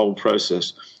on this whole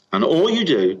process. And all you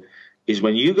do is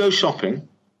when you go shopping,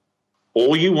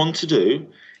 all you want to do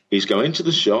is go into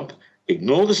the shop,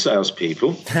 ignore the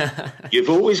salespeople. You've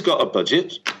always got a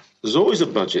budget. There's always a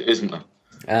budget, isn't there?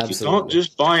 Absolutely. You can't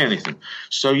just buy anything.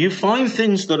 So you find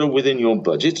things that are within your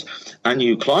budget, and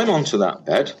you climb onto that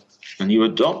bed and you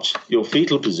adopt your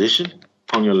fetal position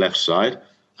on your left side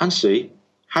and see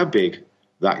how big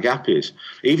that gap is.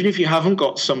 Even if you haven't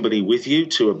got somebody with you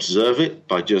to observe it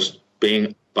by just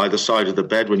being by the side of the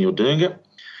bed when you're doing it,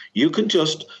 you can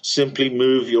just simply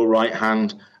move your right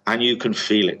hand and you can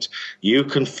feel it. You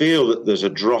can feel that there's a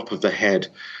drop of the head.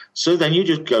 So then you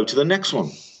just go to the next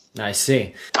one. I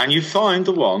see. And you find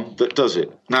the one that does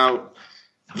it. Now,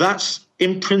 that's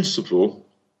in principle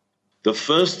the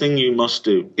first thing you must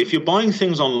do. If you're buying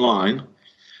things online,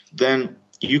 then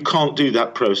you can't do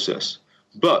that process.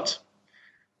 But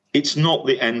it's not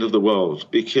the end of the world,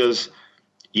 because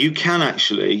you can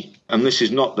actually, and this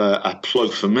is not a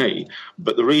plug for me,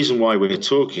 but the reason why we're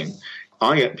talking,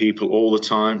 I get people all the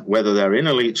time, whether they're in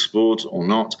elite sport or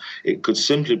not. It could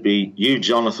simply be you,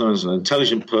 Jonathan, as an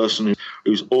intelligent person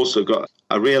who's also got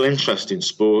a real interest in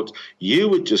sport. You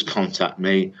would just contact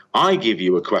me. I give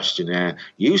you a questionnaire.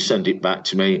 You send it back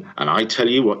to me, and I tell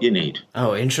you what you need.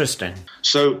 Oh, interesting.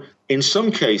 So in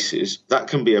some cases, that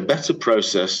can be a better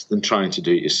process than trying to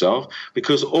do it yourself,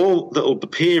 because all that will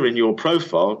appear in your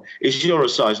profile is you're a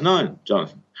size 9,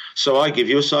 Jonathan. So I give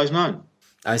you a size 9.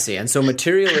 I see. And so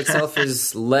material itself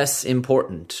is less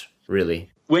important,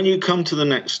 really. When you come to the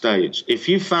next stage, if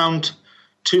you found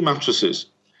 2 mattresses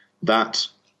that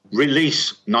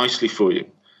release nicely for you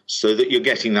so that you're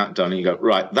getting that done, and you go,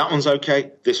 right, that one's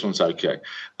okay, this one's okay.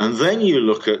 And then you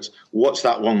look at what's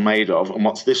that one made of and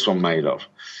what's this one made of.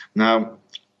 Now,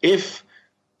 if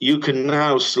you can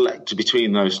now select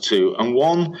between those two, and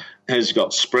one has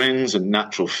got springs and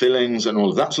natural fillings and all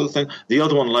of that sort of thing. The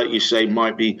other one, like you say,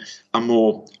 might be a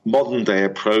more modern day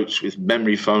approach with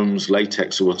memory foams,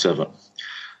 latex or whatever.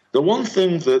 The one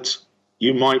thing that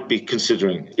you might be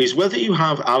considering is whether you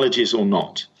have allergies or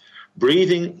not.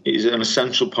 Breathing is an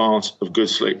essential part of good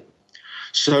sleep.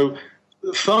 So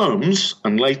foams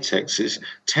and latexes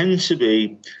tend to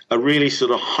be a really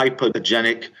sort of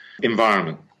hypoallergenic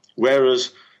environment,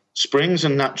 whereas springs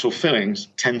and natural fillings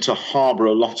tend to harbor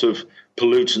a lot of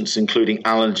pollutants, including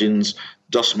allergens,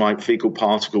 dust mite, fecal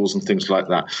particles, and things like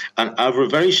that. And over a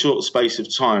very short space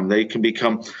of time, they can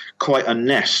become quite a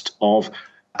nest of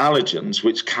allergens,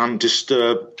 which can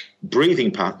disturb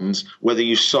breathing patterns, whether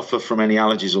you suffer from any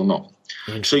allergies or not.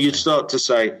 So you'd start to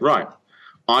say, right,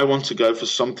 I want to go for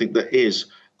something that is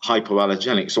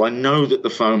hypoallergenic. So I know that the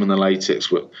foam and the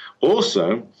latex work.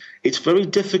 Also, it's very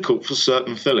difficult for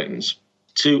certain fillings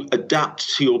to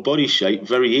adapt to your body shape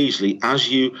very easily as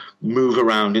you move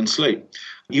around in sleep.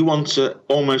 You want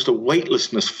almost a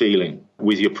weightlessness feeling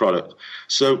with your product.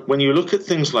 So when you look at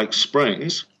things like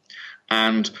springs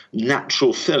and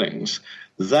natural fillings,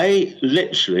 they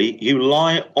literally, you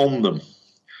lie on them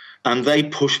and they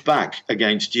push back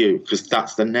against you, because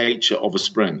that's the nature of a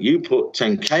spring. You put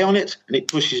 10K on it and it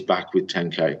pushes back with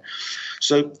 10K.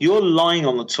 So you're lying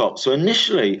on the top. So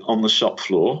initially on the shop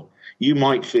floor, you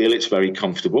might feel it's very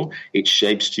comfortable. It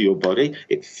shapes to your body.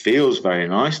 It feels very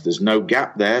nice. There's no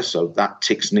gap there, so that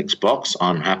ticks Nick's box.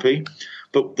 I'm happy.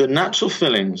 But the natural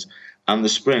fillings and the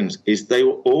springs is they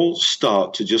will all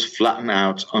start to just flatten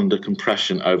out under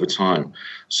compression over time.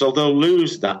 So they'll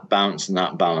lose that bounce and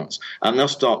that balance, and they'll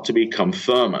start to become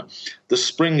firmer. The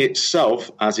spring itself,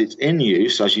 as it's in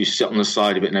use, as you sit on the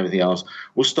side of it and everything else,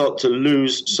 will start to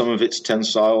lose some of its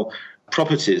tensile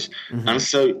properties. Mm-hmm. And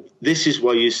so this is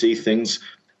where you see things,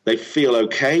 they feel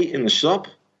okay in the shop,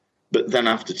 but then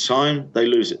after time, they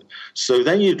lose it. So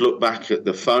then you'd look back at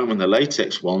the foam and the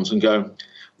latex ones and go,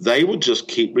 they will just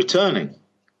keep returning.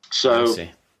 So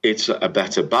it's a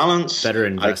better balance. Better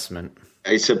investment.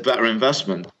 It's a better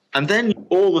investment. And then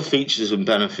all the features and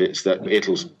benefits that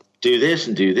it'll do this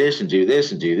and do this and do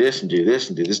this and do this and do this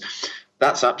and do this,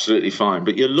 that's absolutely fine.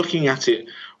 But you're looking at it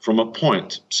from a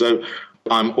point. So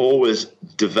I'm always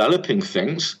developing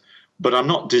things, but I'm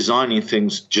not designing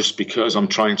things just because I'm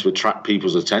trying to attract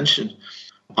people's attention.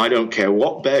 I don't care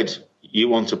what bed you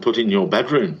want to put in your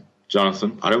bedroom,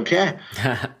 Jonathan. I don't care.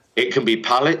 It can be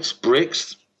pallets,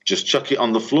 bricks, just chuck it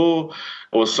on the floor,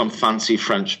 or some fancy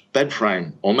French bed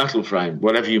frame or metal frame,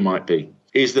 whatever you might be.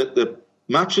 Is that the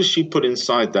mattress you put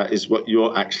inside that is what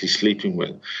you're actually sleeping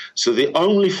with. So the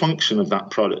only function of that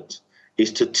product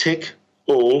is to tick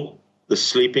all the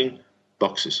sleeping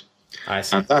boxes. I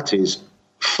see. And that is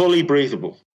fully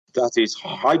breathable. That is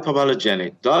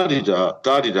hypoallergenic, da-di-da,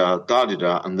 da-di-da,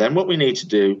 da-di-da. And then what we need to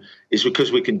do is,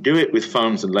 because we can do it with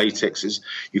foams and latexes,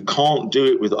 you can't do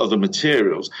it with other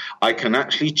materials. I can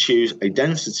actually choose a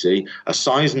density, a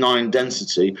size 9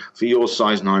 density for your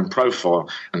size 9 profile.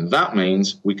 And that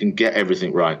means we can get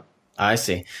everything right. I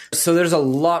see. So there's a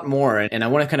lot more, and I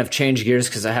want to kind of change gears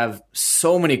because I have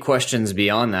so many questions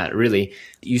beyond that, really.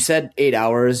 You said 8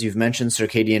 hours, you've mentioned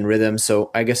circadian rhythm.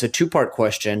 So I guess a two-part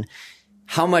question.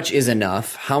 How much is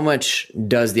enough? How much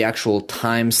does the actual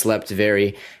time slept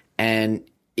vary? And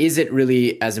is it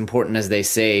really as important as they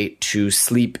say to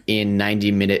sleep in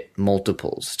 90-minute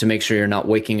multiples to make sure you're not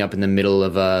waking up in the middle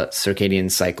of a circadian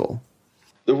cycle?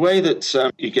 The way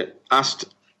that you get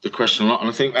asked the question a lot, and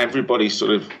I think everybody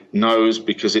sort of knows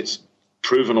because it's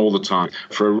proven all the time.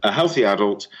 For a healthy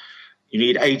adult, you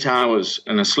need 8 hours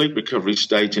in a sleep recovery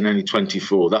state in only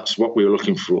 24. That's what we're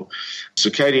looking for.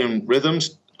 Circadian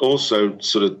rhythms also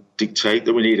sort of dictate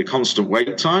that we need a constant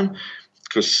wake time,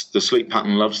 because the sleep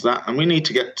pattern loves that, and we need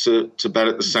to get to bed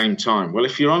at the same time. Well,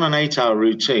 if you're on an 8-hour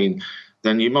routine,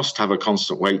 then you must have a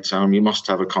constant wake time, you must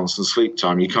have a constant sleep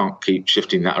time. You can't keep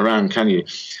shifting that around, can you?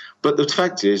 But the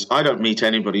fact is, I don't meet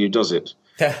anybody who does it.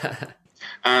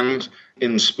 And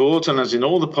in sport, and as in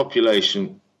all the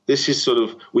population, this is sort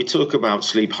of, we talk about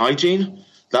sleep hygiene.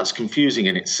 That's confusing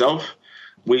in itself.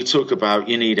 We talk about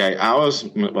you need 8 hours.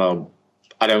 Well,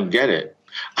 I don't get it.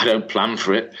 I don't plan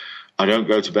for it. I don't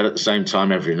go to bed at the same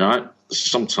time every night.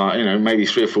 Sometimes, maybe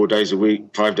 3 or 4 days a week,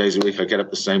 5 days a week, I get up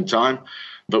at the same time.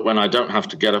 But when I don't have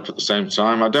to get up at the same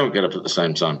time, I don't get up at the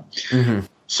same time. Mm-hmm.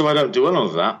 So I don't do all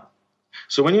of that.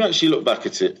 So when you actually look back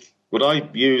at it, what I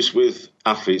use with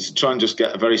athletes to try and just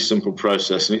get a very simple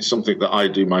process, and it's something that I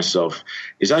do myself,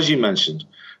 is, as you mentioned,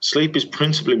 sleep is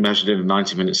principally measured in a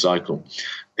 90-minute cycle.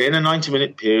 In a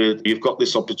 90-minute period, you've got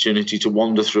this opportunity to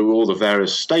wander through all the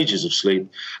various stages of sleep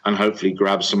and hopefully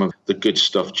grab some of the good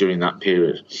stuff during that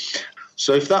period.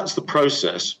 So if that's the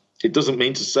process, it doesn't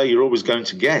mean to say you're always going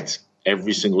to get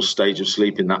every single stage of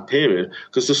sleep in that period,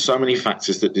 because there's so many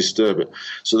factors that disturb it.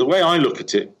 So the way I look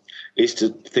at it is to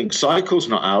think cycles,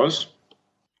 not hours.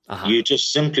 Uh-huh. You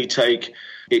just simply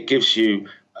it gives you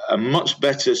a much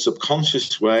better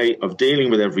subconscious way of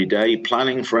dealing with every day,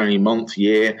 planning for any month,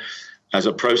 year as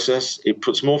a process. It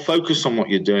puts more focus on what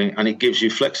you're doing, and it gives you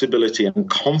flexibility and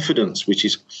confidence, which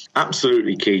is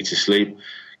absolutely key to sleep.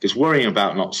 because worrying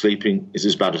about not sleeping is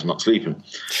as bad as not sleeping.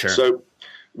 Sure. So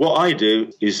what I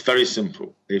do is very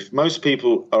simple. If most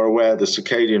people are aware, the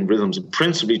circadian rhythms are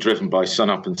principally driven by sun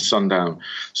up and sundown.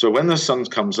 So when the sun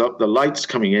comes up, the light's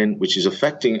coming in, which is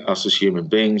affecting us as human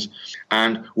beings,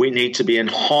 and we need to be in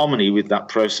harmony with that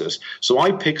process. So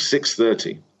I pick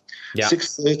 6:30. Yeah.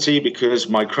 6:30 because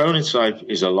my chronotype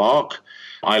is a lark.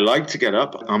 I like to get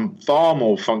up. I'm far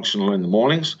more functional in the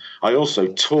mornings. I also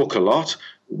talk a lot,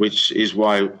 which is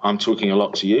why I'm talking a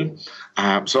lot to you.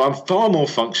 So I'm far more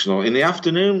functional. In the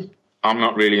afternoon, I'm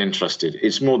not really interested.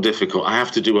 It's more difficult. I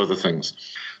have to do other things.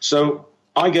 So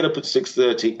I get up at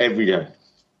 6:30 every day.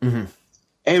 Mm-hmm.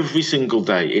 Every single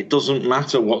day. It doesn't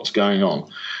matter what's going on.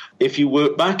 If you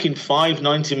work back in 5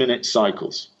 90-minute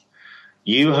cycles,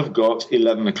 you have got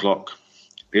 11 o'clock.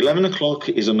 11 o'clock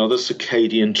is another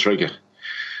circadian trigger,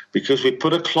 because we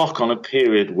put a clock on a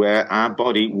period where our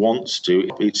body wants to.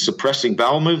 It's suppressing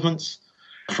bowel movements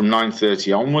from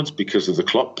 9:30 onwards because of the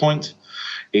clock point.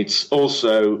 It's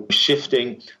also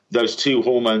shifting those two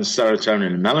hormones,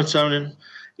 serotonin and melatonin.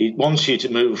 It wants you to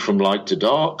move from light to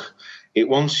dark. It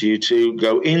wants you to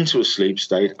go into a sleep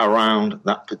state around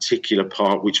that particular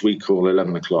part, which we call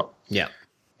 11 o'clock. Yeah.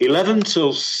 11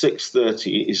 till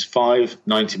 6:30 is 5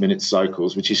 90-minute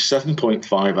cycles, which is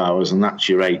 7.5 hours, and that's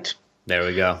your 8. There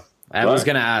we go. I was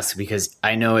going to ask, because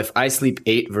I know if I sleep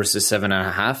 8 versus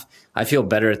 7.5, I feel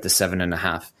better at the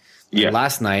 7.5. Yeah. And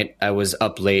last night, I was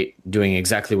up late doing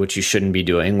exactly what you shouldn't be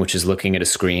doing, which is looking at a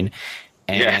screen.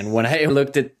 And when I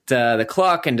looked at the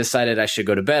clock and decided I should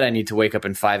go to bed, I need to wake up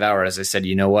in 5 hours. I said,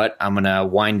 you know what? I'm going to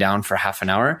wind down for half an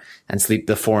hour and sleep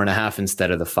the 4.5 instead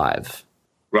of the 5.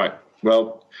 Right.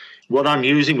 Well, what I'm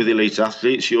using with elite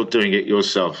athletes, you're doing it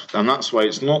yourself. And that's why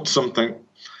it's not something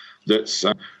that's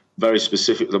very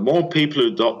specific. The more people who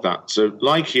adopt that. So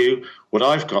like you, what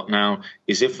I've got now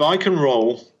is if I can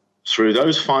roll through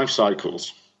those 5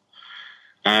 cycles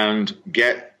and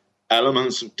get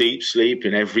elements of deep sleep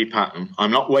in every pattern,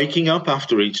 I'm not waking up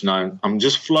after each night. I'm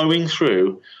just flowing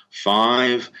through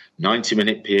 5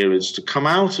 90-minute periods to come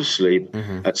out of sleep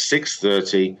at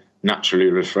 6:30,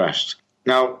 naturally refreshed.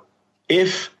 Now,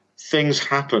 if things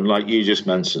happen like you just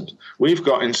mentioned, we've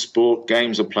got in sport,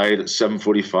 games are played at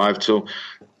 7:45 till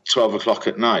 12 o'clock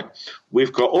at night.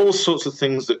 We've got all sorts of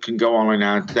things that can go on in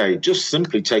our day, just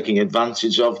simply taking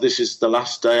advantage of this is the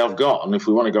last day I've got. And if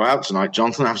we want to go out tonight,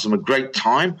 Jonathan, have some great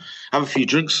time, have a few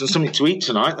drinks and something to eat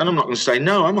tonight, then I'm not going to say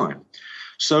no, am I?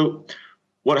 So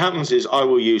what happens is I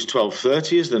will use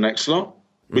 12:30 as the next slot,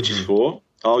 which is 4.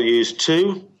 I'll use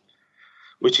 2,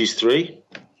 which is 3.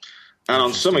 And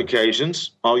on some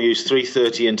occasions, I'll use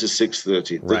 3:30 into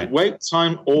 6:30. The wake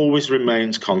time always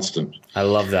remains constant. I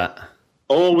love that.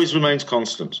 Always remains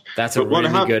constant. That's a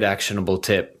really good actionable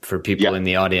tip for people in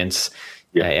the audience.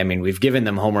 Yeah. I mean, we've given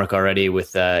them homework already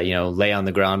with, lay on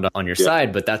the ground on your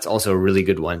side, but that's also a really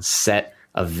good one. Set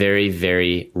a very,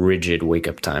 very rigid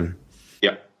wake-up time.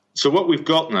 Yeah. So what we've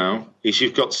got now is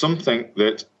you've got something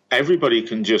that everybody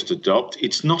can just adopt.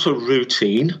 It's not a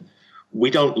routine. We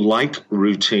don't like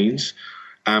routines,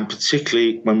 and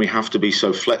particularly when we have to be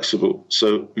so flexible.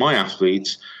 So my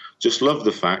athletes just love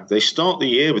the fact they start the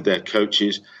year with their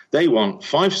coaches. They want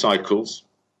 5 cycles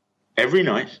every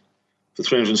night for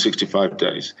 365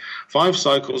 days. 5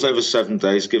 cycles over 7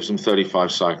 days gives them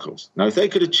 35 cycles. Now, if they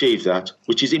could achieve that,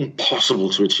 which is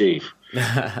impossible to achieve,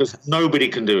 because nobody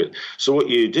can do it. So what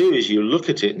you do is you look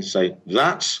at it and say,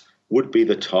 that would be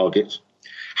the target.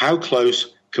 How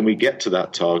close can we get to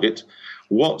that target?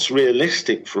 What's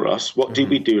realistic for us? What did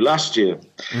we do last year?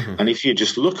 And if you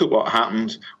just look at what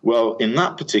happened, well, in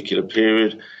that particular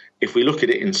period, if we look at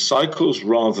it in cycles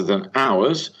rather than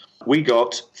hours, we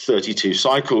got 32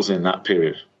 cycles in that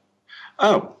period.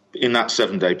 Oh, in that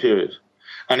 7-day period.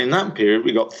 And in that period,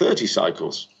 we got 30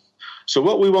 cycles. So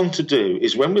what we want to do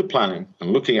is when we're planning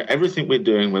and looking at everything we're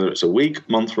doing, whether it's a week,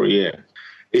 month, or a year,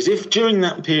 is if during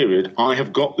that period I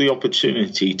have got the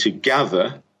opportunity to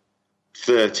gather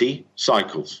 30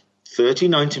 cycles, 30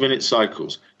 90-minute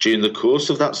cycles during the course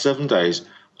of that 7 days,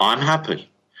 I'm happy,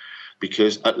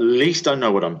 because at least I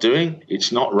know what I'm doing.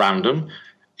 It's not random.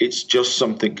 It's just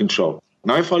something controlled.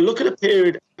 Now, if I look at a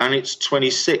period and it's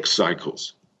 26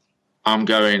 cycles, I'm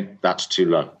going, that's too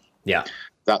low. Yeah.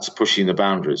 That's pushing the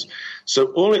boundaries. So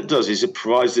all it does is it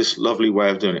provides this lovely way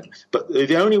of doing it. But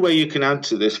the only way you can add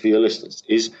to this for your listeners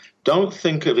is don't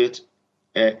think of it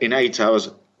in 8 hours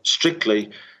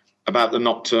strictly about the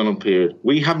nocturnal period.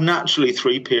 We have naturally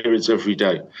 3 periods every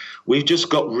day. We've just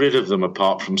got rid of them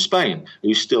apart from Spain,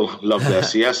 who still love their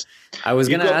siesta. I was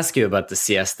going to ask you about the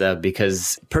siesta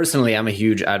because personally, I'm a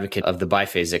huge advocate of the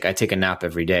biphasic. I take a nap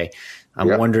every day.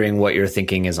 I'm wondering what your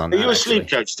thinking is on that. Are you a sleep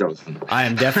coach, Jonathan? I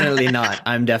am definitely not.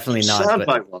 I'm definitely not. Sound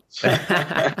like one.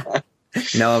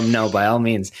 No, by all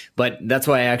means. But that's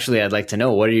why I'd like to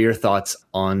know, what are your thoughts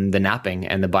on the napping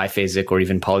and the biphasic or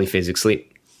even polyphasic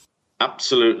sleep?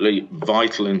 Absolutely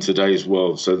vital in today's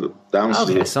world. So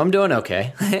so I'm doing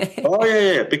okay. Oh,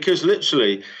 yeah. Because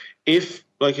literally, if,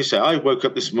 like you say, I woke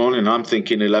up this morning and I'm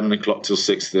thinking 11 o'clock till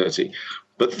 6:30.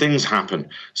 But things happen.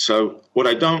 So what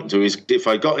I don't do is, if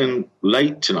I got in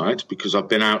late tonight because I've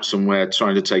been out somewhere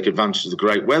trying to take advantage of the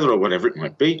great weather or whatever it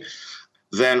might be,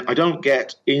 then I don't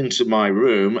get into my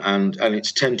room and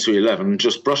it's 10 to 11 and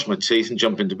just brush my teeth and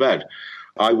jump into bed.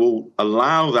 I will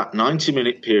allow that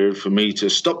 90-minute period for me to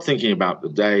stop thinking about the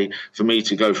day, for me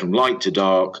to go from light to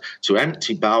dark, to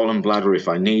empty bowel and bladder if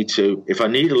I need to. If I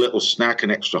need a little snack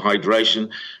and extra hydration,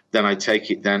 then I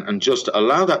take it then, and just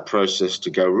allow that process to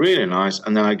go really nice,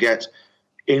 and then I get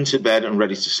into bed and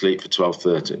ready to sleep for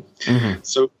 12:30. Mm-hmm.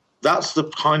 So that's the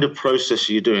kind of process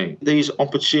you're doing. These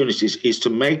opportunities is to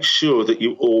make sure that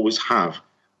you always have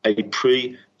a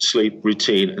pre-sleep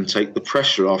routine and take the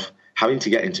pressure off having to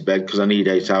get into bed because I need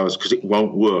 8 hours, because it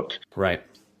won't work. Right.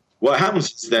 What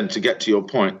happens then, to get to your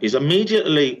point, is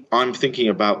immediately I'm thinking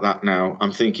about that now.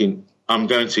 I'm thinking, I'm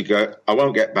going to go, I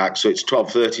won't get back, so it's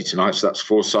 12:30 tonight, so that's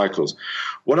 4 cycles.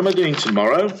 What am I doing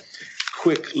tomorrow?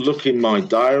 Quick look in my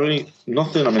diary.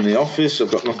 Nothing, I'm in the office,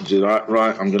 I've got nothing to do.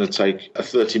 Right, I'm going to take a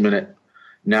 30-minute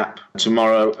nap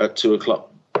tomorrow at 2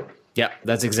 o'clock. Yeah,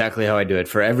 that's exactly how I do it.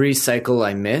 For every cycle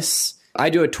I miss, I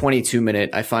do a 22-minute.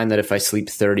 I find that if I sleep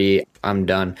 30, I'm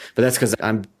done. But that's because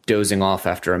I'm dozing off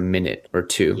after a minute or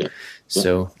two. Yeah.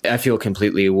 So I feel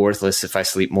completely worthless if I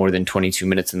sleep more than 22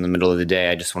 minutes in the middle of the day.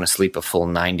 I just want to sleep a full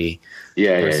 90.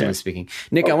 Personally speaking.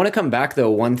 Nick, I want to come back, though.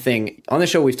 One thing on the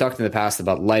show, we've talked in the past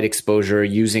about light exposure,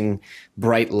 using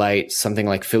bright light, something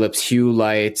like Philips Hue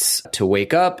lights to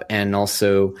wake up, and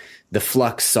also the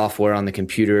Flux software on the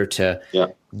computer to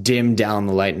dim down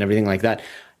the light and everything like that.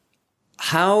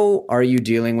 How are you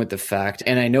dealing with the fact,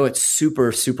 and I know it's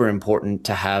super, super important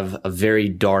to have a very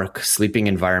dark sleeping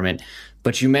environment,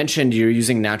 but you mentioned you're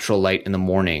using natural light in the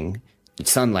morning,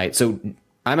 sunlight. So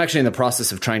I'm actually in the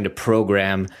process of trying to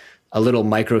program a little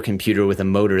microcomputer with a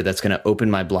motor that's going to open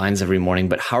my blinds every morning.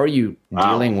 But how are you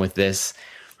dealing with this,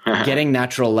 getting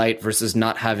natural light versus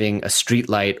not having a street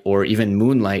light or even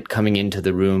moonlight coming into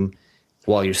the room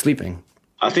while you're sleeping?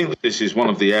 I think that this is one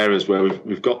of the areas where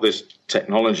we've got this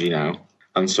technology now.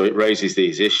 And so it raises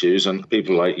these issues, and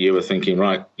people like you are thinking,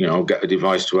 right, I'll get a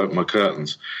device to open my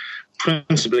curtains.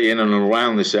 Principally in and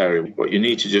around this area, what you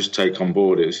need to just take on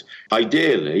board is,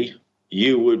 ideally,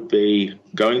 you would be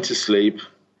going to sleep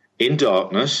in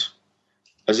darkness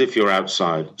as if you're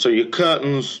outside. So your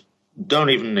curtains, don't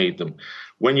even need them.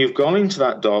 When you've gone into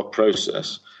that dark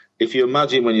process, if you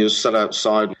imagine when you sat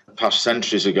outside past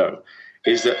centuries ago,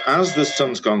 is that as the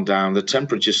sun's gone down, the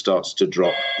temperature starts to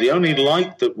drop. The only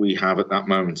light that we have at that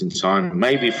moment in time,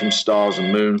 maybe from stars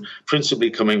and moon, principally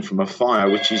coming from a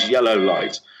fire, which is yellow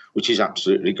light, which is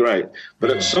absolutely great. But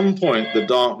at some point, the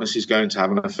darkness is going to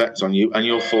have an effect on you and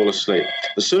you'll fall asleep.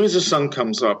 As soon as the sun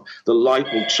comes up, the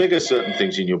light will trigger certain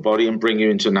things in your body and bring you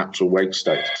into a natural wake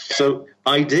state. So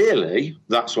ideally,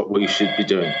 that's what we should be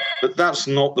doing. But that's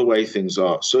not the way things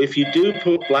are. So if you do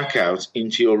put blackout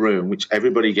into your room, which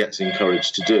everybody gets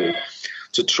encouraged to do,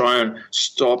 to try and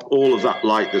stop all of that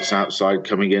light that's outside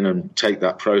coming in and take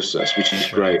that process, which is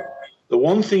great. The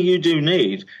one thing you do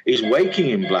need is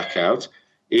waking in blackout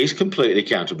is completely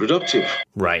counterproductive.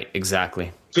 Right,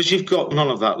 exactly. Because you've got none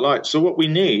of that light. So what we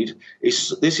need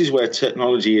is, this is where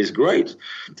technology is great,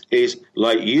 is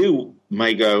like you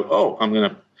may go,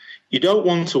 you don't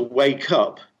want to wake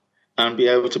up and be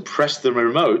able to press the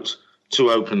remote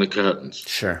to open the curtains.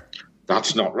 Sure.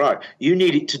 That's not right. You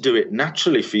need it to do it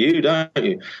naturally for you, don't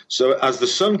you? So as the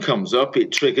sun comes up,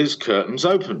 it triggers curtains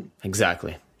open.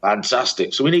 Exactly.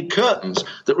 Fantastic. So we need curtains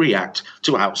that react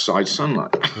to outside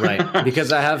sunlight. Right.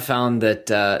 Because I have found that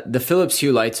the Philips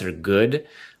Hue lights are good,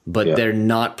 but they're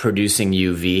not producing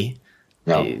UV.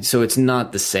 No. So it's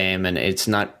not the same, and it's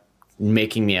not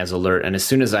making me as alert. And as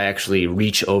soon as I actually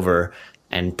reach over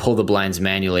and pull the blinds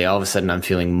manually, all of a sudden I'm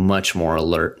feeling much more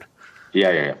alert.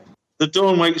 Yeah. The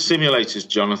dawn wake simulators,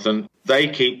 Jonathan, they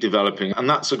keep developing. And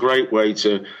that's a great way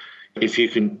to, if you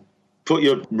can put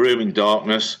your room in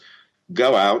darkness,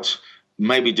 go out,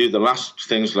 maybe do the last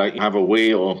things like have a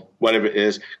wee or whatever it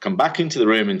is, come back into the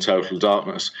room in total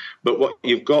darkness. But what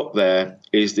you've got there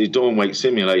is the dawn wake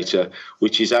simulator,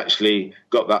 which has actually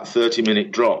got that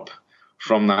 30-minute drop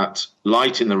from that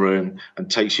light in the room and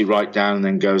takes you right down and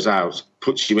then goes out,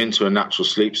 puts you into a natural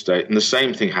sleep state. And the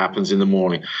same thing happens in the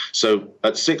morning. So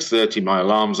at 6:30, my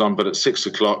alarm's on, but at 6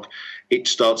 o'clock, it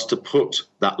starts to put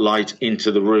that light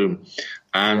into the room.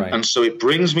 And so it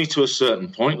brings me to a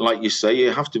certain point. Like you say,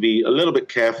 you have to be a little bit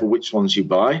careful which ones you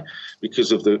buy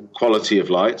because of the quality of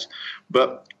light.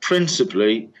 But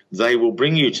principally, they will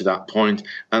bring you to that point.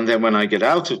 And then when I get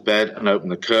out of bed and open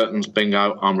the curtains,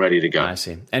 bingo, I'm ready to go. I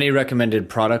see. Any recommended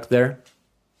product there?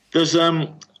 There's,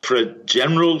 for a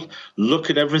general look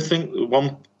at everything,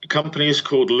 one company is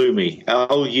called Lumie,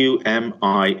 LUMIE.com.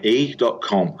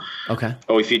 Okay.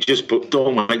 Or if you just put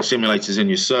doorway simulators in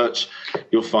your search,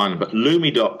 you'll find them. But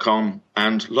Lumie.com,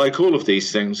 and like all of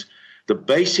these things, the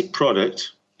basic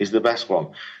product is the best one.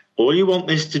 All you want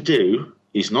this to do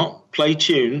is not play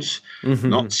tunes,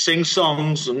 not sing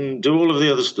songs and do all of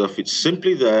the other stuff. It's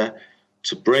simply there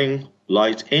to bring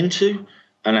light into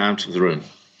and out of the room.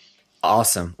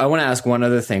 Awesome. I want to ask one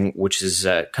other thing, which is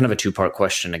kind of a two-part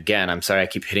question. Again, I'm sorry I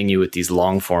keep hitting you with these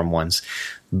long-form ones,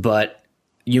 but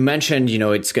you mentioned,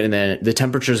 it's going to, the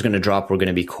temperature is going to drop. We're going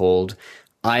to be cold.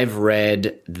 I've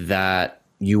read that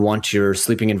you want your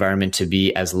sleeping environment to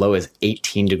be as low as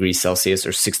 18 degrees Celsius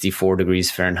or 64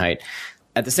 degrees Fahrenheit.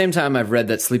 At the same time, I've read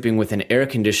that sleeping with an air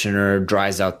conditioner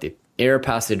dries out the air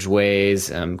passageways,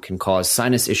 can cause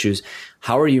sinus issues.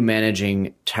 How are you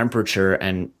managing temperature?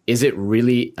 And is it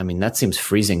really, that seems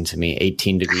freezing to me.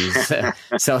 18 degrees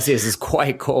Celsius is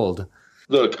quite cold.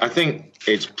 Look, I think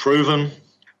it's proven,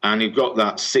 and you've got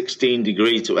that 16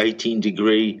 degree to 18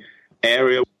 degree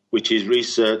area, which is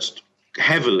researched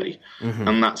heavily.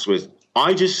 And that's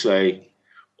I just say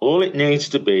all it needs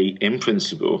to be, in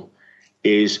principle,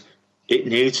 is it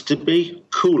needs to be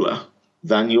cooler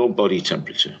than your body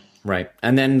temperature. Right.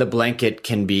 And then the blanket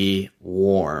can be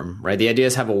warm, right? The idea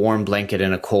is have a warm blanket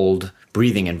in a cold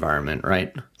breathing environment,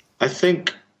 right? I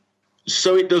think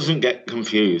so it doesn't get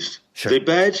confused. Sure. The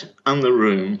bed and the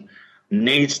room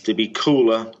needs to be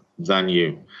cooler than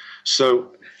you.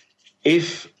 So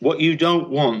if what you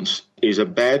don't want is a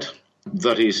bed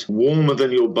that is warmer than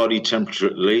your body temperature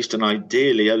at least, and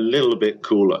ideally a little bit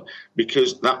cooler,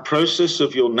 because that process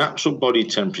of your natural body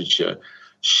temperature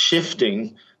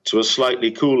shifting to a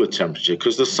slightly cooler temperature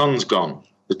because the sun's gone,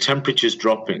 the temperature's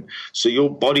dropping. So your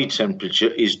body temperature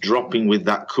is dropping with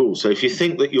that cool. So if you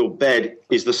think that your bed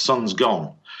is the sun's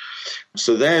gone,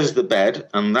 so there's the bed,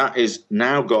 and that is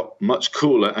now got much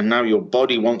cooler, and now your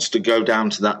body wants to go down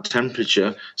to that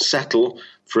temperature, settle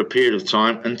for a period of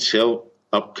time until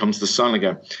up comes the sun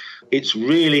again. It's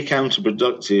really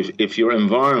counterproductive if your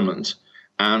environment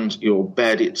and your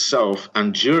bed itself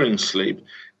and during sleep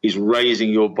is raising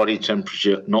your body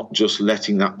temperature, not just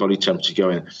letting that body temperature go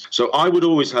in. So I would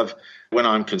always have, when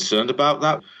I'm concerned about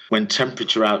that, when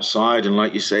temperature outside, and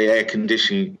like you say, air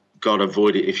conditioning, God,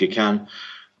 avoid it if you can,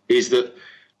 is that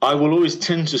I will always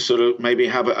tend to sort of maybe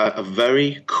have a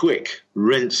very quick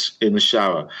rinse in the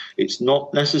shower. It's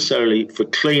not necessarily for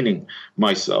cleaning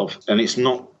myself, and it's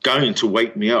not going to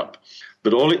wake me up.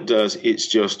 But all it does, it's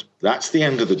just, that's the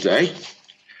end of the day.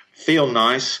 Feel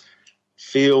nice,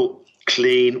 feel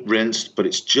clean, rinsed, but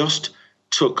it's just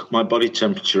took my body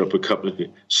temperature up a couple of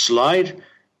degrees. Slide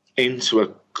into a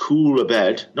cooler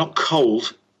bed, not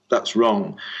cold, that's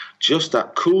wrong, just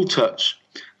that cool touch,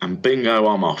 and bingo,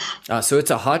 I'm off. So it's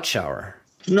a hot shower?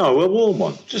 No, a warm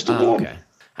one, just a warm. Okay.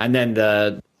 And then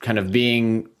the kind of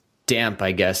being damp,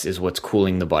 I guess, is what's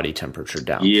cooling the body temperature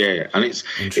down. Yeah, and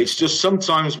it's just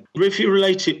sometimes, if you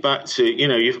relate it back to,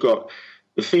 you've got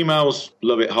the females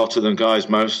love it hotter than guys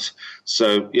most,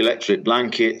 so electric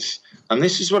blankets. And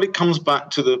this is what it comes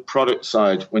back to the product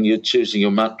side when you're choosing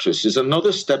your mattress. Is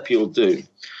another step you'll do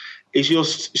is your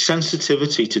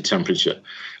sensitivity to temperature.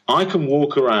 I can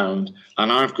walk around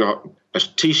and I've got a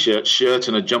T-shirt, shirt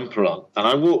and a jumper on, and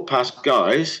I walk past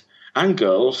guys and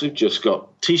girls who've just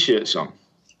got T-shirts on.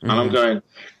 And I'm going,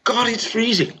 God, it's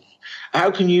freezing.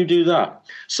 How can you do that?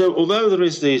 So although there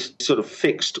is these sort of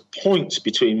fixed points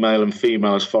between male and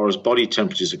female as far as body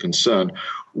temperatures are concerned,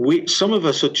 some of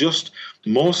us are just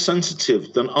more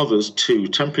sensitive than others to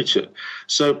temperature.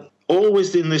 So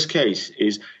always in this case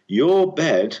is your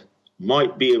bed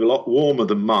might be a lot warmer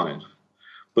than mine,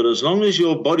 but as long as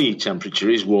your body temperature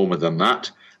is warmer than that,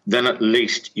 then at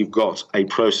least you've got a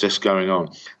process going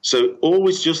on. So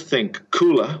always just think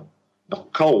cooler,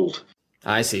 not cold.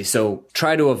 I see. So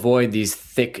try to avoid these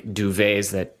thick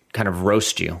duvets that kind of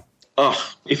roast you.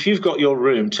 If you've got your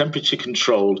room temperature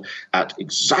controlled at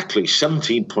exactly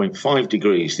 17.5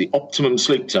 degrees, the optimum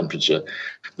sleep temperature,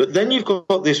 but then you've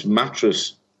got this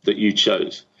mattress that you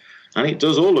chose, and it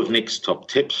does all of Nick's top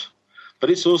tips, but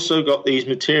it's also got these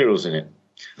materials in it.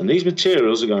 And these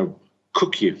materials are going to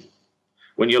cook you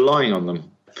when you're lying on them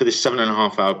for this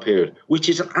 7.5 hour period, which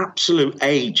is an absolute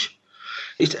age.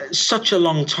 It's such a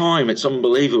long time. It's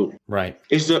unbelievable. Right.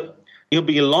 Is that You'll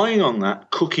be lying on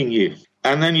that, cooking you.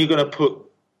 And then you're going to put,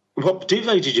 what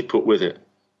duvet did you put with it?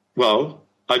 Well,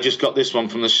 I just got this one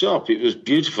from the shop. It was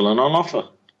beautiful and on offer.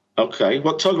 Okay,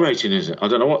 what tug rating is it? I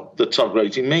don't know what the tug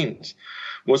rating means.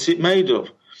 What's it made of?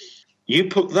 You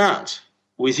put that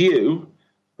with you,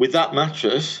 with that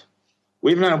mattress,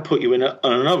 we've now put you in an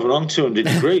oven on 200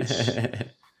 degrees.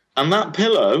 And that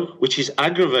pillow, which is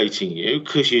aggravating you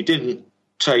because you didn't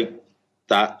take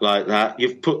that like that,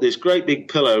 you've put this great big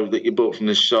pillow that you bought from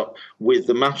this shop with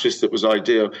the mattress that was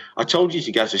ideal. I told you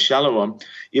to get a shallow one.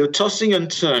 You're tossing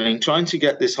and turning, trying to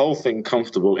get this whole thing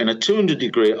comfortable in a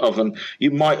 200-degree oven.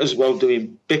 You might as well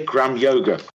doing Bikram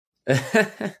yoga.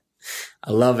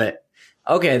 I love it.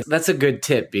 Okay, that's a good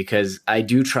tip because I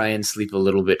do try and sleep a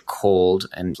little bit cold.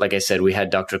 And like I said, we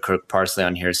had Dr. Kirk Parsley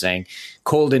on here saying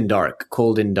cold and dark.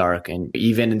 And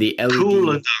even in the LED. Cool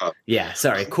and dark. Yeah,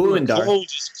 sorry, cool and dark. Cold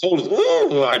is cold.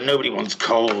 Oh, nobody wants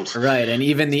cold. Right, and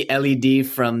even the LED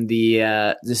from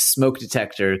the smoke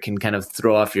detector can kind of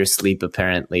throw off your sleep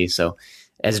apparently. So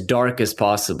as dark as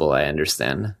possible, I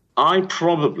understand. I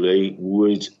probably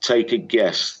would take a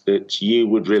guess that you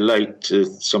would relate to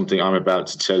something I'm about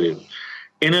to tell you.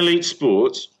 In elite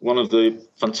sports, one of the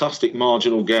fantastic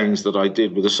marginal gains that I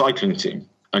did with a cycling team,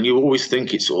 and you always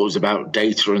think it's always about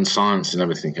data and science and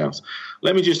everything else.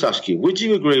 Let me just ask you, would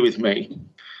you agree with me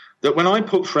that when I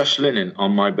put fresh linen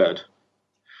on my bed,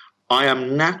 I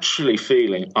am naturally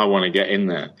feeling I want to get in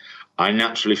there. I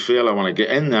naturally feel I want to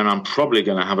get in there and I'm probably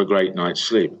going to have a great night's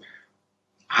sleep.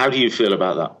 How do you feel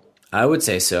about that? I would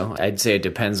say so. I'd say it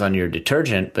depends on your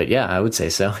detergent, but yeah, I would say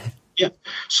so. Yeah.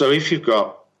 So if you've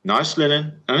got nice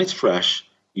linen and it's fresh,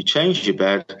 you change your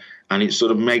bed and it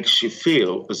sort of makes you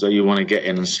feel as though you want to get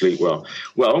in and sleep well.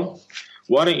 Well,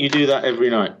 why don't you do that every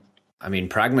night? I mean,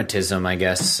 pragmatism, I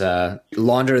guess.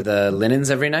 Launder the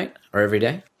linens every night or every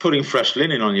day? Putting fresh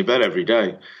linen on your bed every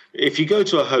day. If you go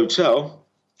to a hotel,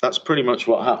 that's pretty much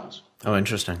what happens. Oh,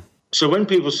 interesting. So when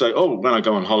people say, oh, when I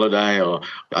go on holiday or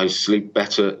I sleep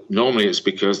better, normally it's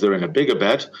because they're in a bigger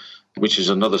bed, which is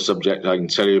another subject I can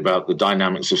tell you about. The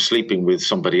dynamics of sleeping with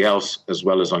somebody else as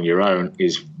well as on your own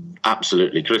is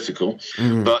absolutely critical.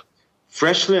 But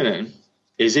fresh linen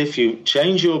is if you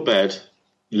change your bed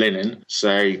linen,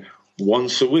 say,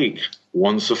 once a week,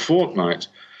 once a fortnight,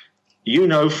 you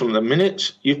know from the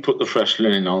minute you've put the fresh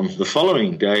linen on, the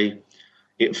following day,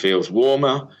 it feels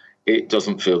warmer. It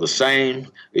doesn't feel the same.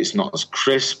 It's not as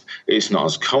crisp. It's not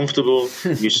as comfortable.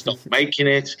 You stop making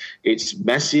it. It's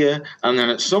messier. And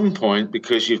then at some point,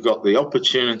 because you've got the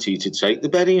opportunity to take the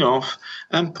bedding off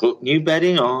and put new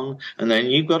bedding on, and then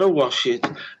you've got to wash it,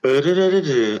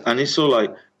 and it's all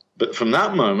like, but from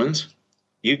that moment,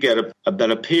 you get a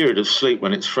better period of sleep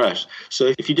when it's fresh.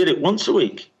 So if you did it once a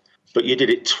week, but you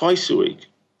did it twice a week,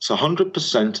 it's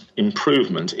 100%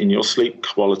 improvement in your sleep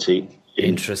quality.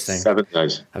 Interesting. 7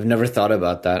 days. I've never thought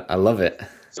about that. I love it.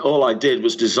 All I did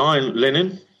was design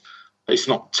linen. It's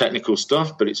not technical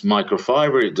stuff, but it's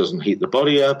microfiber. It doesn't heat the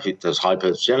body up. It does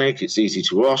hypoallergenic. It's easy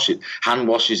to wash. It hand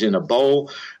washes in a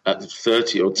bowl at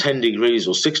 30 or 10 degrees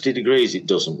or 60 degrees. It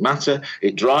doesn't matter.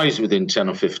 It dries within 10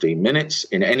 or 15 minutes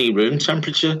in any room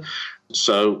temperature.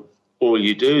 So all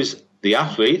you do is the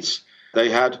athletes, they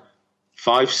had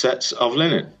 5 sets of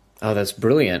linen. Oh, that's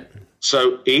brilliant.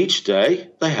 So each day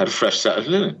they had a fresh set of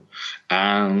linen.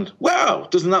 And wow,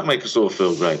 doesn't that make us all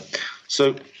feel great?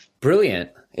 So brilliant.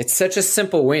 It's such a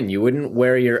simple win. You wouldn't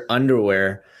wear your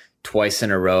underwear twice in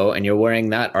a row, and you're wearing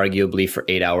that arguably for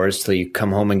 8 hours till you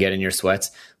come home and get in your sweats,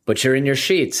 but you're in your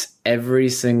sheets every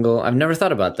single... I've never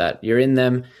thought about that. You're in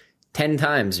them 10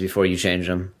 times before you change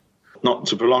them. Not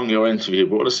to prolong your interview,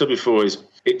 but what I said before is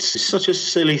it's such a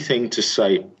silly thing to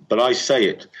say, but I say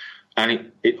it,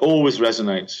 and it always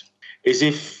resonates, is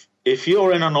if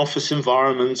you're in an office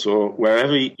environment or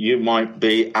wherever you might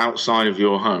be outside of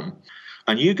your home,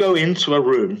 and you go into a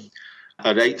room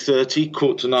at 8:30,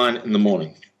 8:45 in the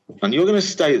morning, and you're going to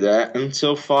stay there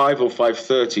until 5 or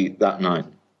 5:30 that night.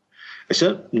 It's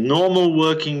a normal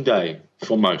working day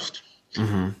for most.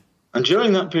 Mm-hmm. And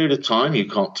during that period of time, you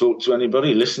can't talk to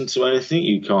anybody, listen to anything.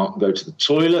 You can't go to the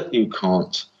toilet. You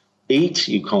can't eat.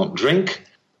 You can't drink.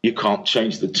 You can't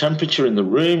change the temperature in the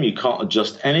room. You can't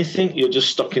adjust anything. You're just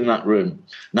stuck in that room.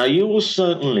 Now, you will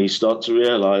certainly start to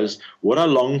realize what a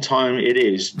long time it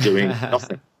is doing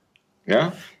nothing.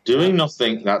 Yeah? Doing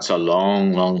nothing, that's a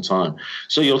long, long time.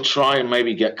 So you'll try and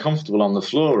maybe get comfortable on the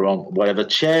floor or on whatever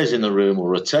chairs in the room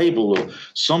or a table or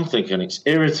something, and it's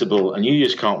irritable and you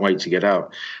just can't wait to get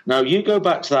out. Now, you go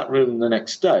back to that room the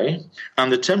next day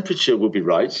and the temperature will be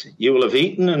right. You will have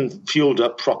eaten and fueled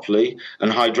up properly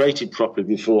and hydrated properly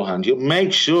beforehand. You'll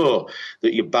make sure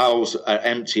that your bowels are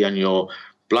empty and your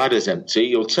bladder's empty,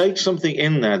 you'll take something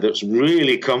in there that's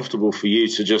really comfortable for you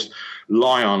to just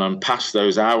lie on and pass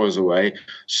those hours away,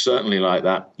 certainly like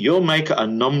that. You'll make a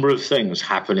number of things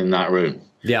happen in that room.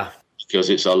 Yeah. Because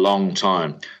it's a long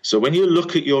time. So when you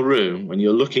look at your room, when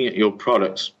you're looking at your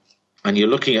products and you're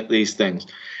looking at these things,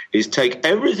 is take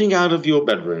everything out of your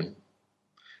bedroom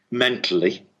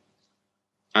mentally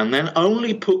and then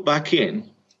only put back in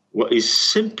what is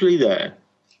simply there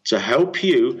to help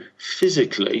you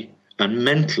physically and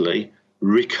mentally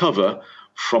recover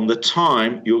from the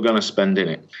time you're going to spend in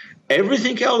it.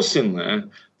 Everything else in there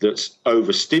that's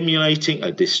overstimulating,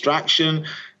 a distraction,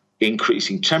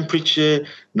 increasing temperature,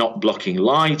 not blocking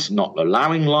light, not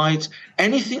allowing light,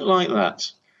 anything like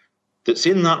that that's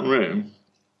in that room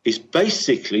is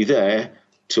basically there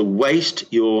to waste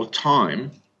your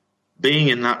time being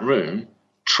in that room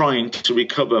trying to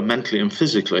recover mentally and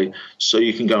physically so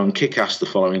you can go and kick ass the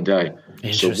following day.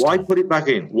 So why put it back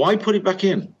in? Why put it back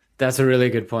in? That's a really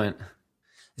good point.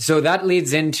 So that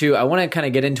leads into, I want to kind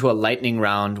of get into a lightning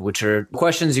round, which are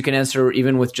questions you can answer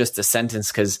even with just a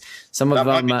sentence, because some of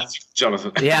them,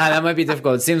 Jonathan. Yeah, that might be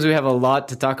difficult. It seems we have a lot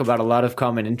to talk about, a lot of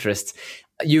common interests.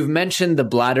 You've mentioned the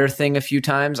bladder thing a few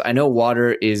times. I know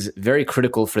water is very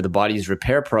critical for the body's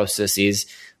repair processes,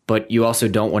 but you also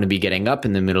don't want to be getting up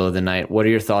in the middle of the night. What are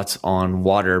your thoughts on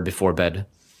water before bed?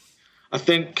 I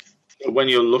think when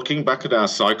you're looking back at our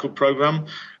cycle program,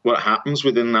 what happens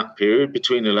within that period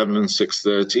between 11 and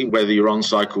 6:30, whether you're on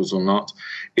cycles or not,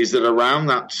 is that around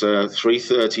that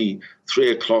 3:30,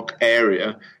 3 o'clock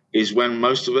area is when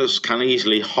most of us can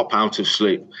easily hop out of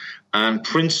sleep. And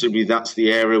principally, that's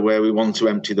the area where we want to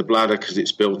empty the bladder because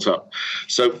it's built up.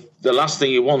 So the last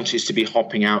thing you want is to be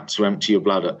hopping out to empty your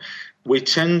bladder. We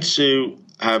tend to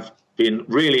have been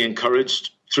really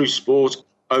encouraged through sport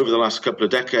over the last couple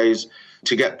of decades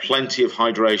to get plenty of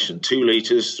hydration, 2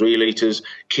 liters, 3 liters,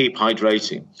 keep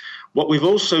hydrating. What we've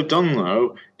also done,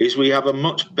 though, is we have a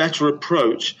much better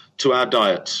approach to our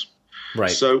diets.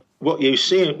 Right. So what you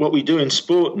see, what we do in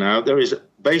sport now, there is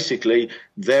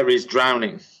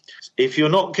drowning. If you're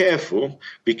not careful,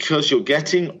 because you're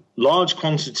getting large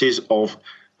quantities of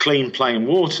clean, plain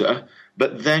water,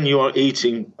 but then you are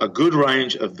eating a good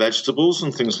range of vegetables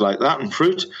and things like that and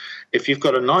fruit. If you've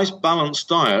got a nice balanced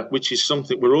diet, which is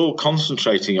something we're all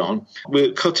concentrating on,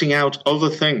 we're cutting out other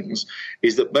things,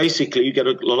 is that basically you get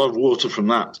a lot of water from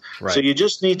that. Right. So you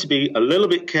just need to be a little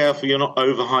bit careful you're not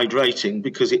overhydrating,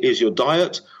 because it is your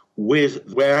diet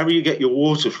with wherever you get your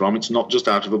water from. It's not just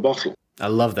out of a bottle. I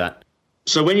love that.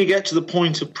 So when you get to the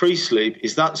point of pre-sleep,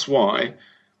 that's why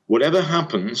whatever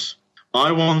happens,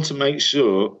 I want to make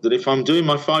sure that if I'm doing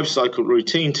my 5-cycle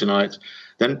routine tonight,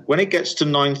 then when it gets to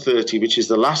 9:30, which is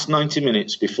the last 90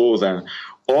 minutes before then,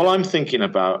 all I'm thinking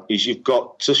about is you've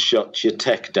got to shut your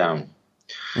tech down.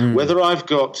 Whether I've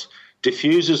got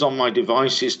diffusers on my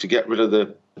devices to get rid of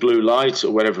the blue light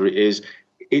or whatever it is,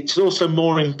 it's also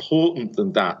more important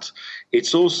than that.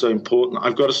 It's also important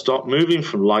I've got to stop moving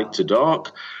from light to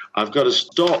dark. I've got to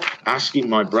stop asking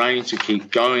my brain to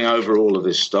keep going over all of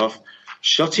this stuff.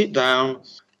 Shut it down,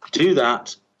 do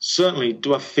that. Certainly,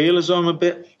 do I feel as though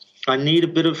I need a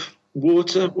bit of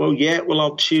water? Well, yeah,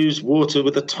 I'll choose water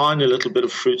with a tiny little bit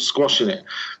of fruit squash in it,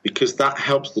 because that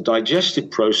helps the digestive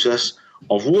process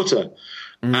of water.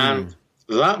 And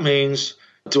that means,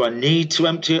 do I need to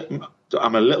empty it?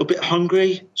 I'm a little bit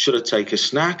hungry. Should I take a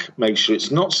snack? Make sure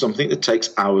it's not something that takes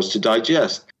hours to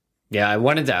digest. Yeah, I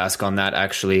wanted to ask on that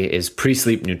actually, is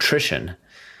pre-sleep nutrition,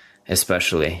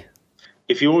 especially.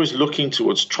 If you're always looking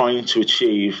towards trying to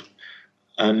achieve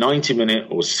a 90-minute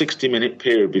or 60-minute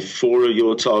period before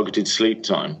your targeted sleep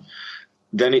time,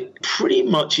 then it pretty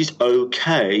much is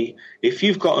okay. If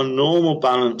you've got a normal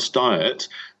balanced diet,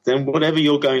 then whatever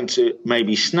you're going to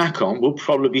maybe snack on will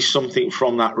probably be something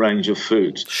from that range of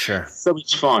foods. Sure. So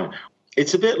it's fine.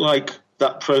 It's a bit like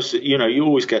that process. You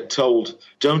always get told,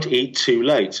 don't eat too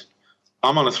late.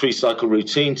 I'm on a 3-cycle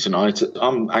routine tonight.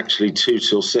 I'm actually 2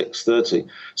 till 6:30,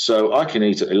 so I can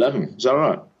eat at 11. Is that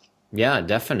right? Yeah,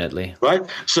 definitely. Right?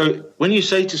 So when you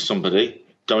say to somebody,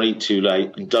 don't eat too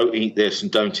late and don't eat this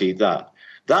and don't eat that,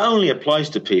 that only applies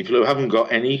to people who haven't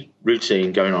got any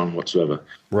routine going on whatsoever.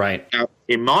 Right. Now,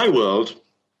 in my world,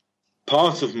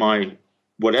 part of my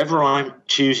whatever I'm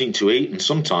choosing to eat, and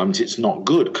sometimes it's not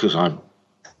good because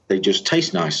they just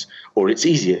taste nice, or it's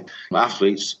easier.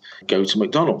 Athletes go to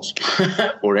McDonald's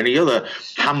or any other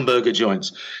hamburger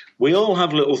joints. We all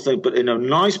have little things, but in a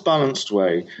nice balanced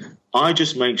way, I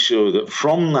just make sure that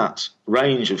from that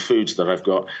range of foods that I've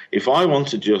got, if I want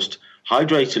to just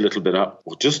hydrate a little bit up,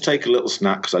 or just take a little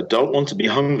snack because I don't want to be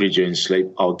hungry during sleep.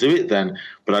 I'll do it then,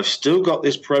 but I've still got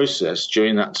this process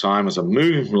during that time as I'm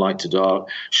moving from light to dark,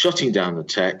 shutting down the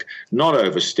tech, not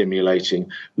overstimulating,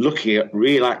 looking at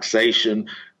relaxation,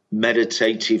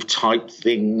 meditative type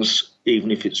things,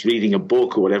 even if it's reading a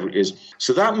book or whatever it is.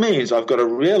 So that means I've got a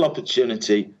real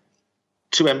opportunity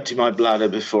to empty my bladder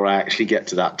before I actually get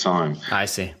to that time. I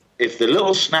see. If the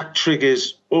little snack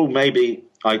triggers, oh, maybe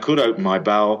I could open my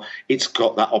bowel, it's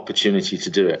got that opportunity to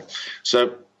do it.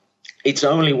 So it's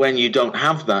only when you don't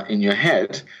have that in your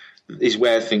head is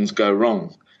where things go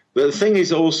wrong. But the thing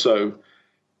is also,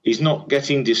 he's not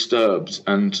getting disturbed.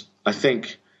 And I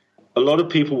think a lot of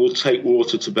people will take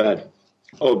water to bed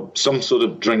or some sort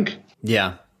of drink.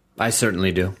 Yeah, I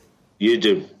certainly do. You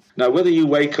do. Now, whether you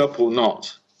wake up or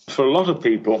not, for a lot of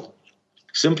people,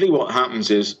 simply what happens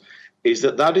is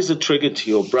that is a trigger to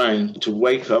your brain to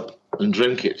wake up and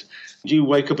drink it. Do you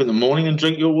wake up in the morning and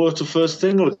drink your water first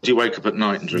thing, or do you wake up at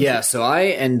night and drink it? Yeah, so I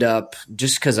end up,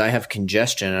 just because I have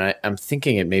congestion, and I'm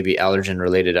thinking it may be allergen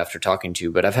related after talking to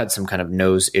you, but I've had some kind of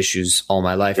nose issues all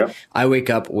my life. Yep. I wake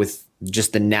up with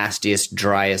just the nastiest,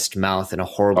 driest mouth and a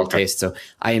horrible taste. So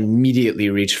I immediately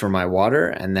reach for my water,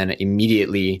 and then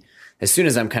immediately, as soon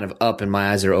as I'm kind of up and my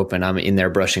eyes are open, I'm in there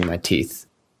brushing my teeth.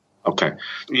 Okay.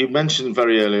 You mentioned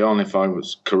very early on, if I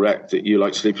was correct, that you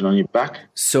like sleeping on your back.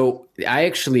 So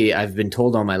I've been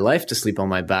told all my life to sleep on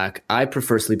my back. I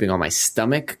prefer sleeping on my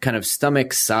stomach, kind of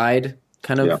stomach side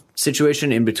kind of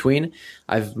situation in between.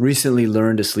 I've recently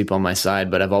learned to sleep on my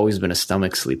side, but I've always been a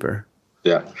stomach sleeper.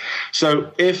 Yeah.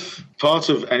 So if part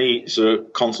of any sort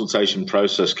of consultation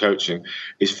process coaching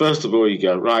is, first of all, you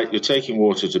go, right, you're taking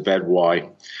water to bed. Why?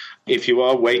 If you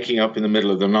are waking up in the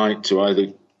middle of the night to either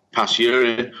pass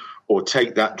urine or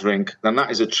take that drink, then that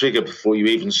is a trigger before you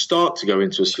even start to go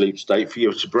into a sleep state for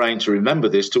your brain to remember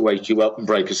this, to wake you up and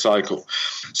break a cycle.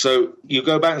 So you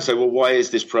go back and say, well, why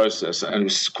is this process? And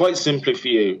it's quite simply for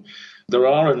you. There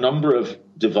are a number of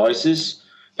devices.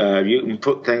 You can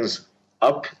put things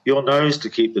up your nose to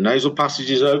keep the nasal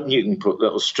passages open. You can put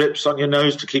little strips on your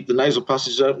nose to keep the nasal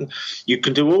passages open. You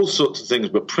can do all sorts of things,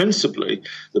 but principally,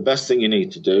 the best thing you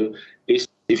need to do is,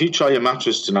 if you try your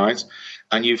mattress tonight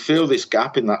and you feel this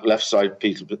gap in that left side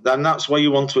piece, then that's why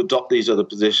you want to adopt these other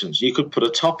positions. You could put a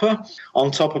topper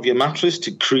on top of your mattress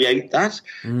to create that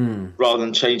rather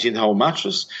than changing the whole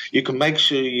mattress. You can make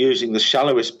sure you're using the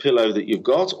shallowest pillow that you've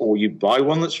got, or you buy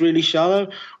one that's really shallow,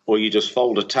 or you just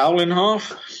fold a towel in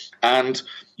half. And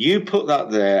you put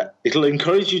that there, it'll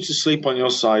encourage you to sleep on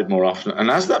your side more often. And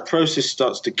as that process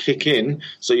starts to kick in,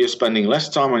 so you're spending less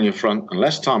time on your front and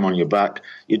less time on your back,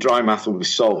 your dry mouth will be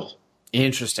solved.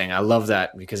 Interesting. I love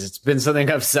that, because it's been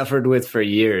something I've suffered with for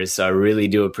years. So I really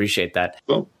do appreciate that.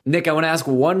 Well, Nick, I want to ask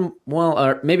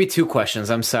or maybe two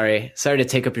questions. I'm sorry to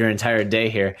take up your entire day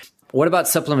here. What about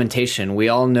supplementation? We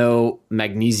all know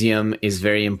magnesium is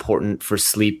very important for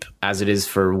sleep, as it is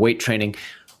for weight training.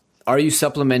 Are you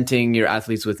supplementing your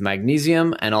athletes with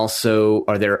magnesium? And also,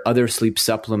 are there other sleep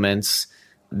supplements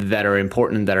that are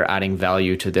important, that are adding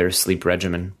value to their sleep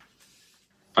regimen?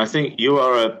 I think you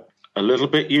are a little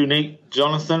bit unique,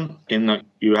 Jonathan, in that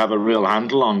you have a real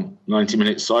handle on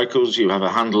 90-minute cycles. You have a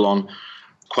handle on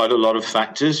quite a lot of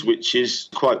factors, which is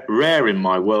quite rare in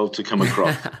my world to come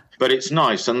across. But it's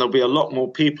nice, and there'll be a lot more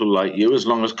people like you, as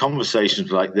long as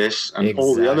conversations like this and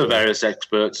all the other various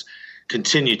experts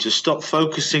continue to stop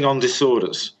focusing on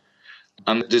disorders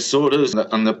and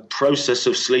the process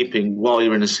of sleeping while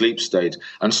you're in a sleep state,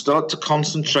 and start to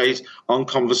concentrate on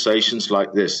conversations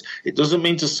like this. It doesn't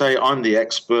mean to say I'm the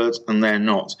expert and they're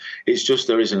not. It's just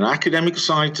there is an academic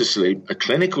side to sleep, a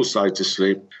clinical side to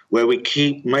sleep, where we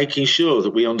keep making sure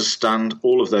that we understand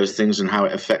all of those things and how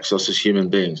it affects us as human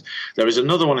beings. There is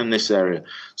another one in this area.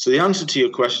 So the answer to your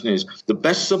question is, the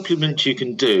best supplement you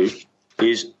can do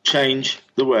is change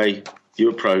the way you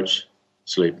approach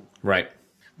sleep. Right.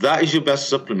 That is your best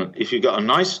supplement. If you've got a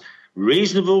nice,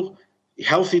 reasonable,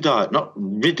 healthy diet, not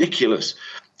ridiculous,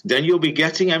 then you'll be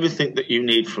getting everything that you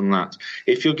need from that.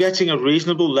 If you're getting a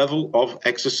reasonable level of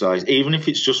exercise, even if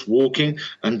it's just walking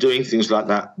and doing things like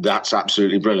that, that's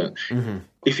absolutely brilliant. Mm-hmm.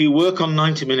 If you work on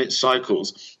 90-minute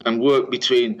cycles and work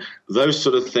between those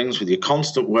sort of things with your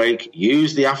constant wake,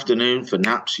 use the afternoon for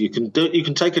naps. You can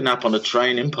take a nap on a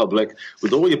train in public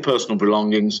with all your personal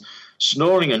belongings,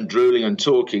 snoring and drooling and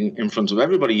talking in front of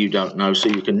everybody you don't know, so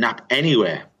you can nap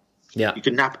anywhere. Yeah. You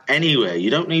can nap anywhere.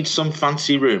 You don't need some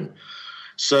fancy room.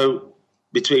 So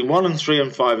between 1 and 3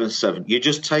 and 5 and 7, you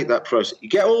just take that process. You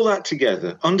get all that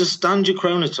together. Understand your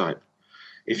chronotype.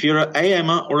 If you're an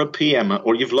AMer or a PMer,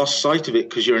 or you've lost sight of it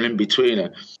because you're an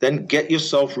in-betweener, then get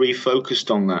yourself refocused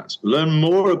on that. Learn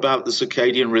more about the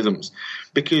circadian rhythms,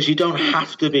 because you don't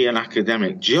have to be an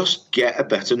academic. Just get a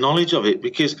better knowledge of it,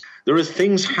 because there are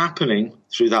things happening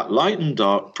through that light and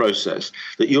dark process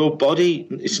that your body,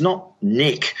 it's not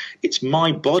Nick, it's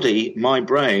my body, my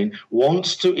brain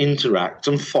wants to interact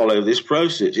and follow this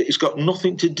process. It's got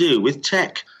nothing to do with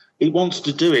tech. It wants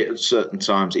to do it at certain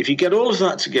times. If you get all of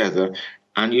that together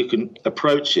and you can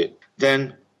approach it,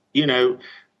 then, you know,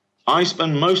 I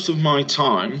spend most of my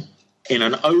time in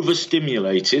an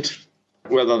overstimulated,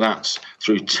 whether that's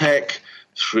through tech,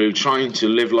 through trying to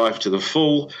live life to the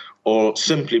full, or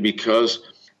simply because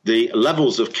the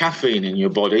levels of caffeine in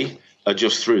your body are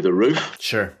just through the roof.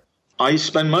 Sure. I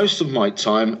spend most of my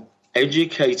time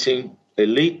educating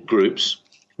elite groups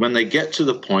when they get to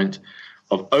the point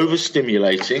of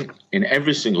overstimulating in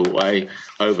every single way,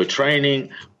 overtraining,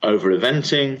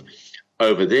 over-eventing,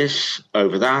 over this,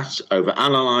 over that,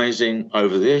 over-analyzing,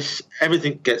 over this.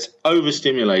 Everything gets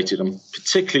overstimulated, and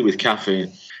particularly with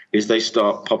caffeine, is they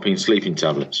start popping sleeping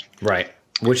tablets. Right.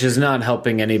 Which is not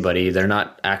helping anybody. They're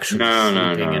not actually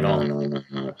sleeping at all.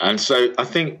 No. And so I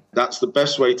think that's the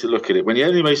best way to look at it. When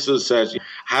anybody sort of says,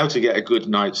 how to get a good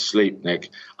night's sleep, Nick,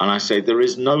 and I say there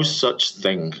is no such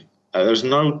thing. There's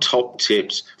no top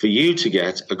tips for you to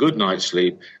get a good night's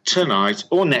sleep tonight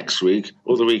or next week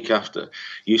or the week after.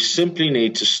 You simply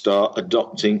need to start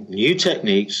adopting new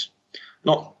techniques,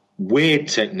 not weird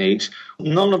techniques.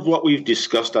 None of what we've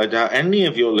discussed, I doubt any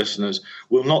of your listeners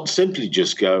will not simply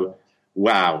just go,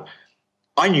 wow,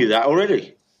 I knew that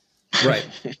already. Right.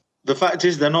 The fact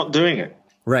is they're not doing it.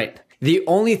 Right. The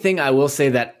only thing I will say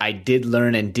that I did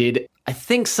learn and did, I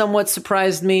think, somewhat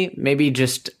surprised me, maybe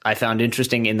just I found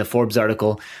interesting in the Forbes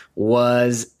article,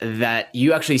 was that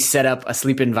you actually set up a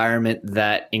sleep environment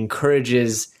that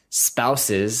encourages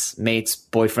spouses, mates,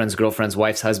 boyfriends, girlfriends,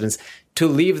 wives, husbands, to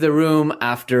leave the room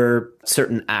after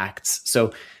certain acts.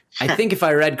 So I think if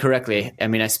I read correctly, I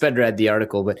mean, I sped read the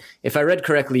article, but if I read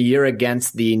correctly, you're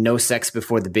against the no sex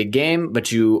before the big game, but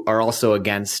you are also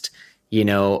against, you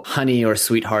know, honey or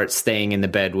sweetheart staying in the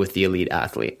bed with the elite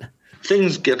athlete.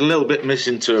 Things get a little bit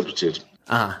misinterpreted.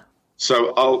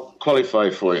 So I'll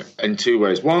qualify for you in two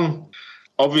ways. One,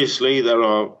 obviously there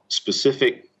are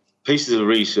specific pieces of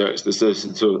research that says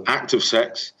that act of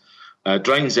sex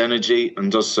drains energy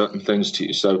and does certain things to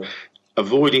you. So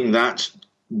avoiding that,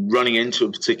 running into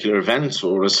a particular event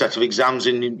or a set of exams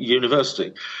in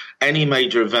university, any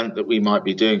major event that we might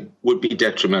be doing would be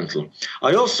detrimental.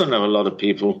 I also know a lot of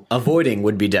people... Avoiding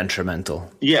would be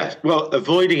detrimental. Yeah, well,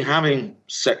 avoiding having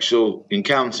sexual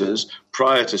encounters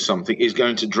prior to something is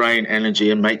going to drain energy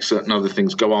and make certain other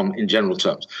things go on in general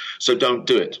terms. So don't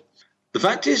do it. The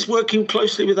fact is, working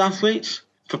closely with athletes,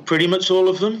 for pretty much all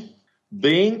of them,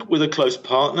 being with a close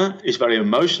partner is very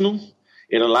emotional.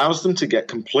 It allows them to get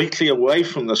completely away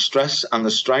from the stress and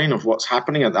the strain of what's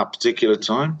happening at that particular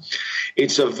time.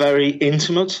 It's a very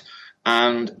intimate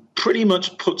and pretty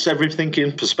much puts everything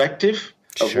in perspective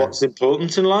of what's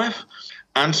important in life.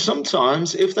 And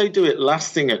sometimes if they do it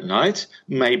last thing at night,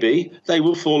 maybe they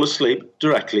will fall asleep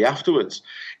directly afterwards.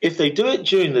 If they do it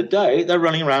during the day, they're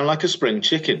running around like a spring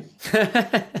chicken.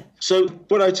 So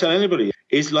what I tell anybody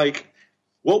is, like,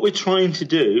 what we're trying to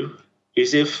do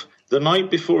is, if the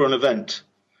night before an event,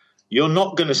 you're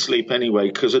not going to sleep anyway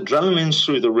because adrenaline's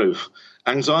through the roof,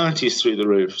 anxiety's through the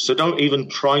roof. So don't even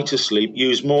try to sleep.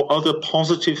 Use more other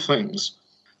positive things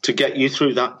to get you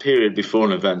through that period before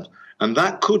an event. And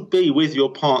that could be with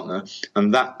your partner,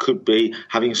 and that could be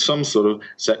having some sort of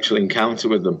sexual encounter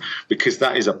with them, because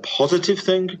that is a positive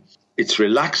thing. It's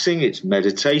relaxing, it's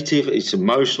meditative, it's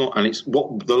emotional, and it's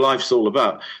what the life's all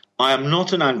about. I am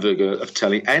not an advocate of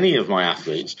telling any of my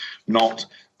athletes not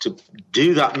to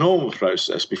do that normal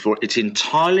process before. It's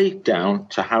entirely down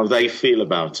to how they feel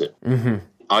about it. Mm-hmm.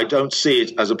 I don't see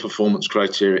it as a performance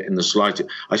criteria in the slightest.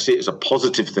 I see it as a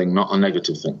positive thing, not a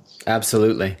negative thing.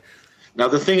 Absolutely. Now,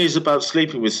 the thing is about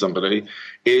sleeping with somebody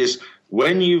is,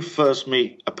 when you first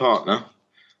meet a partner,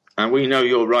 and we know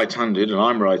you're right-handed and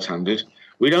I'm right-handed,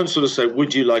 we don't sort of say,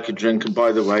 would you like a drink? And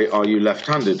by the way, are you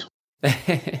left-handed?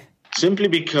 Simply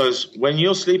because when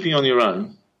you're sleeping on your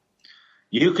own,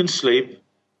 you can sleep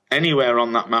anywhere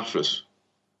on that mattress.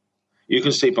 You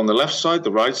can sleep on the left side,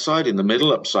 the right side, in the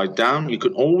middle, upside down. You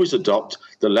can always adopt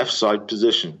the left side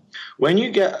position. When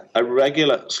you get a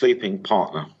regular sleeping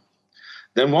partner,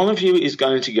 then one of you is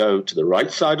going to go to the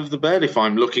right side of the bed. If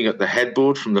I'm looking at the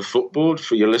headboard from the footboard,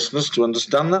 for your listeners to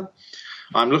understand that,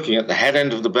 I'm looking at the head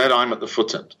end of the bed, I'm at the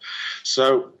foot end.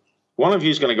 So one of you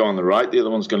is going to go on the right, the other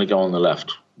one's going to go on the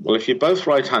left. Well, if you're both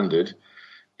right-handed,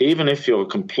 even if you're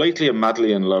completely and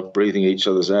madly in love, breathing each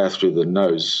other's air through the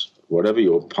nose, whatever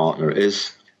your partner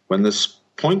is, when the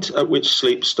point at which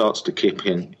sleep starts to kick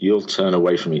in, you'll turn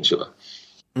away from each other.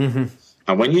 Mm-hmm.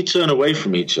 And when you turn away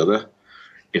from each other,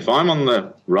 if I'm on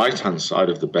the right-hand side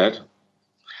of the bed,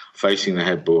 facing the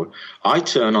headboard, I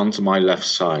turn onto my left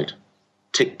side,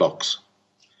 tick box.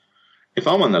 If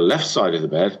I'm on the left side of the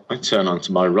bed, I turn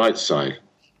onto my right side,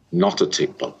 not a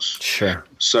tick box. Sure.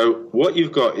 So what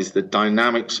you've got is the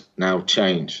dynamics now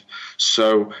change.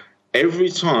 So every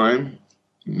time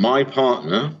my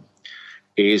partner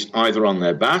is either on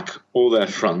their back or their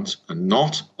front and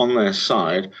not on their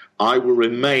side, I will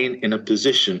remain in a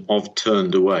position of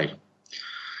turned away.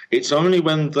 It's only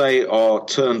when they are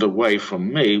turned away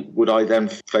from me would I then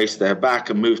face their back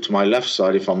and move to my left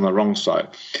side if I'm on the wrong side.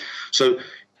 So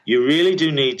you really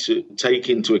do need to take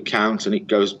into account, and it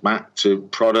goes back to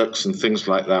products and things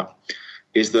like that,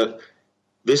 is that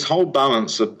this whole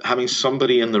balance of having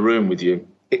somebody in the room with you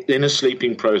in a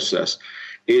sleeping process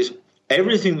is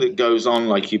everything that goes on,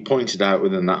 like you pointed out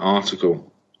within that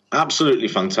article. Absolutely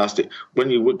fantastic. When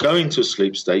you go into a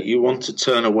sleep state, you want to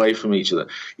turn away from each other.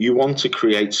 You want to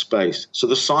create space. So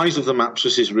the size of the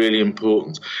mattress is really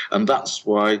important. And that's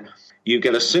why you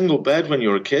get a single bed when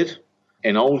you're a kid.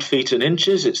 In old feet and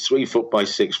inches, it's 3 foot by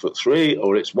 6 foot 3,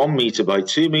 or it's 1 meter by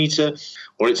 2 meter,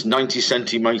 or it's 90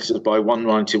 centimeters by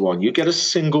 191. You get a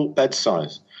single bed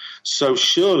size. So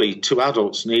surely 2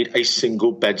 adults need a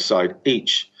single bedside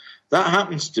each. That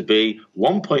happens to be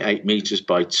 1.8 meters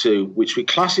by 2, which we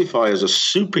classify as a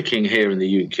super king here in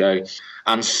the UK,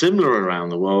 and similar around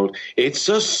the world. It's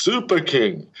a super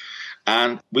king.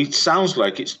 And it sounds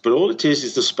like it's, but all it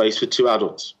is the space for 2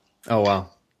 adults. Oh, wow.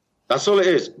 That's all it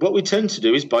is. What we tend to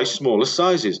do is buy smaller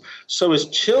sizes. So as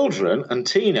children and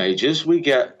teenagers, we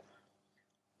get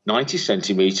 90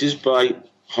 centimeters by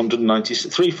 190,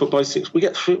 3 foot by 6. We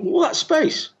get all that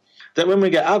space. Then when we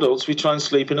get adults, we try and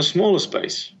sleep in a smaller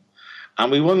space. And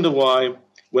we wonder why,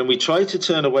 when we try to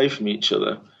turn away from each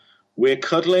other, we're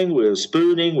cuddling, we're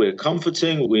spooning, we're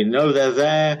comforting, we know they're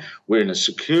there, we're in a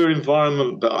secure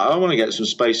environment, but I want to get some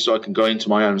space so I can go into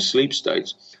my own sleep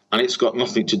state. And it's got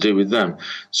nothing to do with them.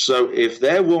 So if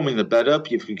they're warming the bed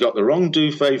up, if you've got the wrong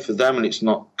duvet for them and it's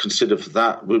not considered for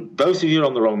that, both of you are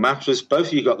on the wrong mattress, both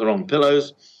of you got the wrong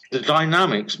pillows, the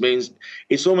dynamics means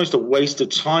it's almost a waste of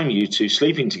time, you two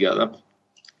sleeping together.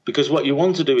 Because what you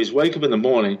want to do is wake up in the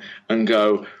morning and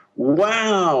go,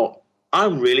 wow,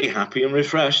 I'm really happy and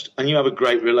refreshed. And you have a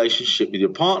great relationship with your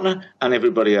partner and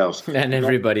everybody else. And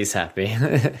everybody's happy.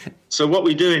 So what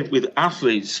we're doing with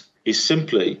athletes is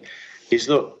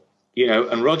look,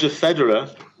 and Roger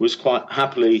Federer was quite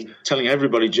happily telling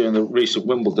everybody during the recent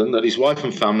Wimbledon that his wife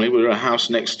and family were in a house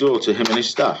next door to him and his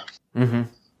staff. Mm-hmm.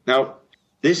 Now,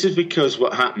 this is because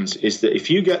what happens is that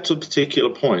if you get to a particular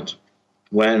point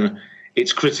when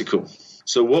it's critical.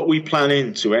 So what we plan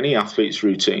into any athlete's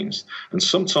routines, and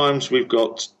sometimes we've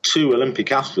got 2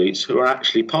 Olympic athletes who are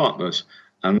actually partners,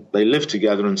 and they live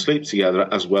together and sleep together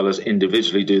as well as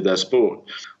individually do their sport.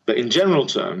 But in general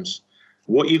terms,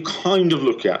 what you kind of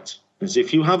look at is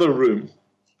if you have a room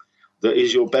that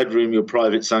is your bedroom, your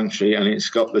private sanctuary, and it's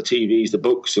got the TVs, the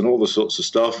books, and all the sorts of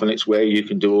stuff, and it's where you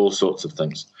can do all sorts of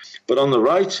things. But on the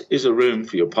right is a room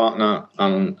for your partner,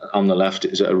 and on the left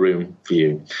is a room for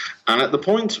you. And at the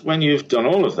point when you've done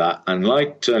all of that, and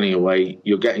like turning away,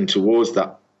 you're getting towards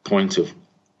that point of,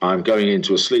 I'm going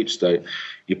into a sleep state,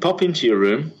 you pop into your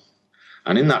room,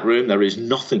 and in that room there is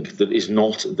nothing that is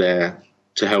not there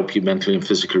to help you mentally and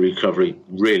physically recovery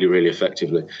really, really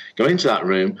effectively. Go into that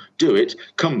room, do it,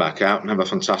 come back out and have a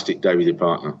fantastic day with your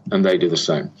partner. And they do the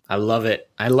same. I love it.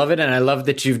 I love it. And I love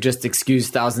that you've just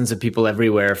excused thousands of people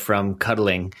everywhere from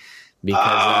cuddling,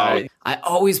 because I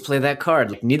always play that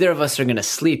card. Like, neither of us are going to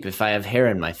sleep if I have hair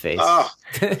in my face.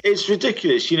 It's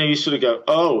ridiculous. You sort of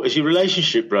go, is your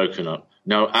relationship broken up?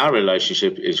 No, our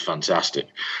relationship is fantastic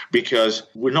because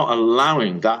we're not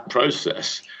allowing that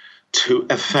process to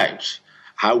affect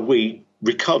how we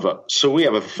recover. So we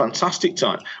have a fantastic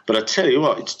time. But I tell you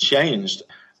what, it's changed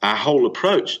our whole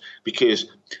approach because,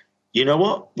 you know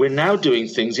what? We're now doing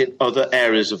things in other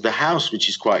areas of the house, which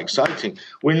is quite exciting.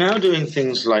 We're now doing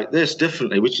things like this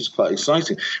differently, which is quite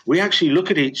exciting. We actually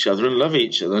look at each other and love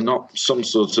each other, not some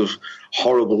sort of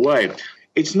horrible way.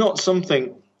 It's not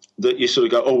something that you sort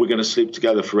of go, we're going to sleep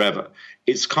together forever.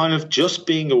 It's kind of just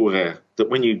being aware that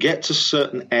when you get to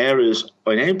certain areas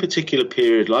in any particular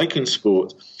period, like in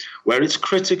sport, where it's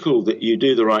critical that you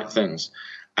do the right things.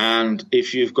 And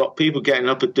if you've got people getting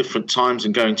up at different times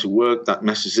and going to work, that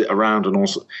messes it around. And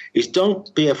also, is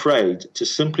don't be afraid to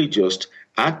simply just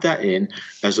add that in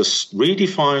as a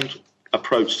redefined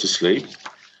approach to sleep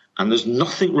and there's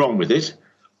nothing wrong with it.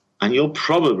 And you'll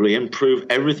probably improve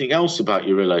everything else about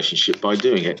your relationship by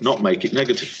doing it, not make it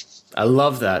negative. I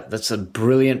love that. That's a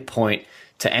brilliant point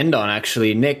to end on,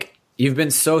 actually. Nick, you've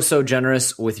been so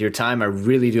generous with your time. I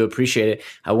really do appreciate it.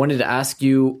 I wanted to ask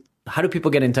you, how do people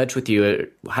get in touch with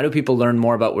you? How do people learn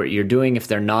more about what you're doing if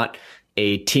they're not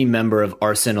a team member of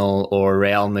Arsenal or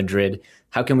Real Madrid?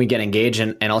 How can we get engaged?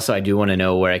 And also, I do want to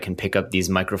know where I can pick up these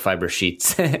microfiber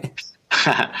sheets.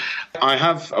 I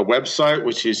have a website,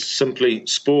 which is simply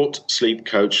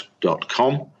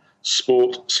sportsleepcoach.com,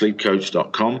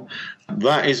 sportsleepcoach.com.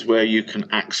 That is where you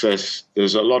can access,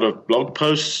 there's a lot of blog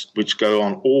posts which go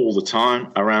on all the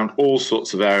time around all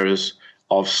sorts of areas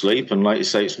of sleep. And like you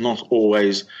say, it's not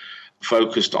always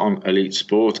focused on elite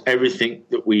sport. Everything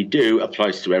that we do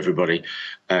applies to everybody.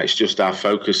 It's just our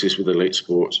focus is with elite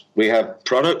sports. We have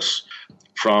products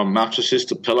from mattresses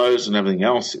to pillows and everything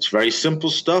else. It's very simple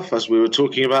stuff, as we were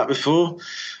talking about before.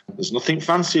 There's nothing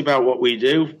fancy about what we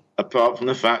do, apart from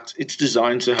the fact it's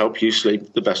designed to help you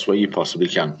sleep the best way you possibly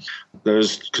can.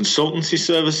 There's consultancy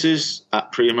services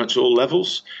at pretty much all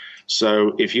levels.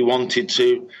 So if you wanted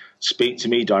to speak to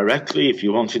me directly, if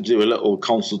you wanted to do a little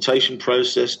consultation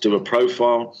process, do a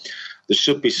profile, there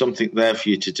should be something there for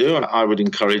you to do. And I would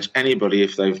encourage anybody,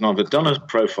 if they've never done a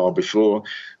profile before,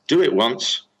 do it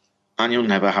once, and you'll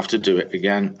never have to do it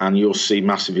again, and you'll see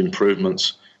massive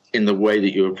improvements in the way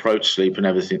that you approach sleep and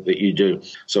everything that you do.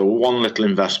 So one little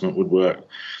investment would work.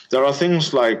 There are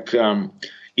things like,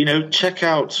 check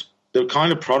out the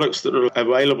kind of products that are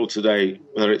available today,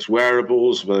 whether it's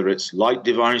wearables, whether it's light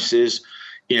devices.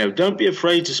 Don't be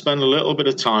afraid to spend a little bit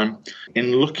of time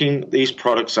in looking these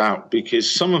products out,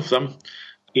 because some of them,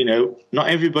 not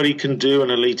everybody can do an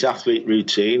elite athlete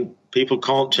routine. People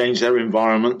can't change their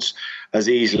environments as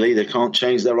easily. They can't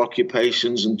change their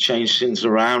occupations and change things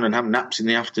around and have naps in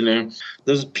the afternoon.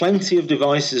 There's plenty of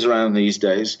devices around these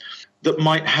days that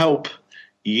might help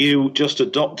you just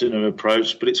adopt a new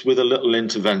approach, but it's with a little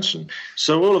intervention.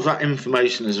 So all of that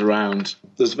information is around.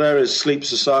 There's various sleep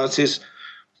societies.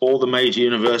 All the major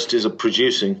universities are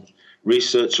producing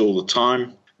research all the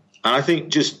time. And I think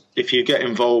just if you get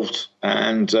involved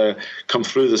and come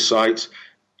through the site,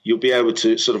 you'll be able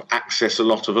to sort of access a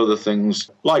lot of other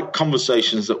things, like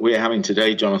conversations that we're having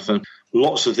today, Jonathan.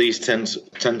 Lots of these tend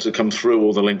to come through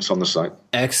all the links on the site.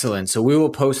 Excellent. So we will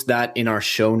post that in our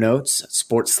show notes,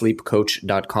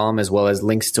 sportsleepcoach.com, as well as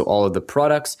links to all of the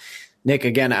products. Nick,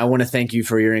 again, I want to thank you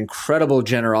for your incredible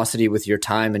generosity with your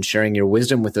time and sharing your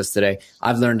wisdom with us today.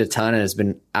 I've learned a ton, and it's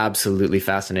been absolutely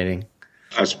fascinating.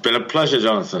 It's been a pleasure,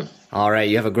 Jonathan. All right.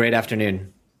 You have a great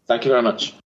afternoon. Thank you very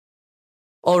much.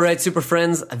 All right, super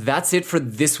friends, that's it for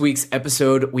this week's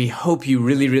episode. We hope you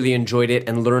really enjoyed it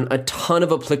and learned a ton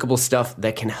of applicable stuff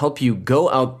that can help you go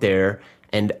out there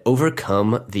and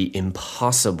overcome the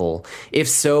impossible. If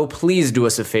so, please do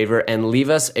us a favor and leave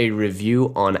us a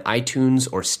review on iTunes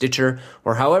or Stitcher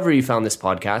or however you found this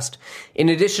podcast. In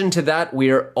addition to that,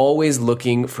 we are always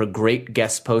looking for great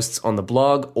guest posts on the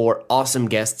blog or awesome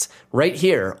guests right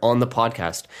here on the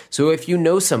podcast. So if you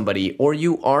know somebody, or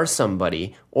you are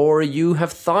somebody, or you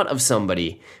have thought of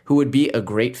somebody who would be a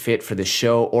great fit for the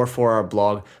show or for our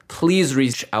blog, please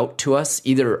reach out to us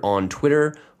either on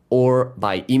Twitter or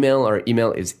by email. Our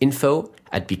email is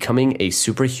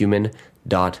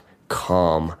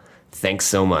info@becomingasuperhuman.com. Thanks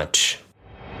so much.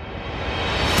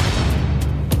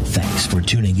 Thanks for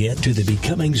tuning in to the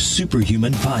Becoming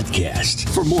Superhuman podcast.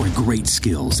 For more great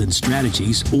skills and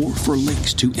strategies, or for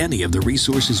links to any of the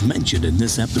resources mentioned in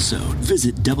this episode,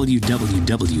 visit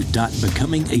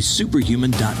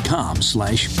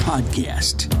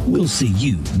www.becomingasuperhuman.com/podcast. We'll see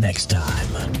you next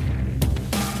time.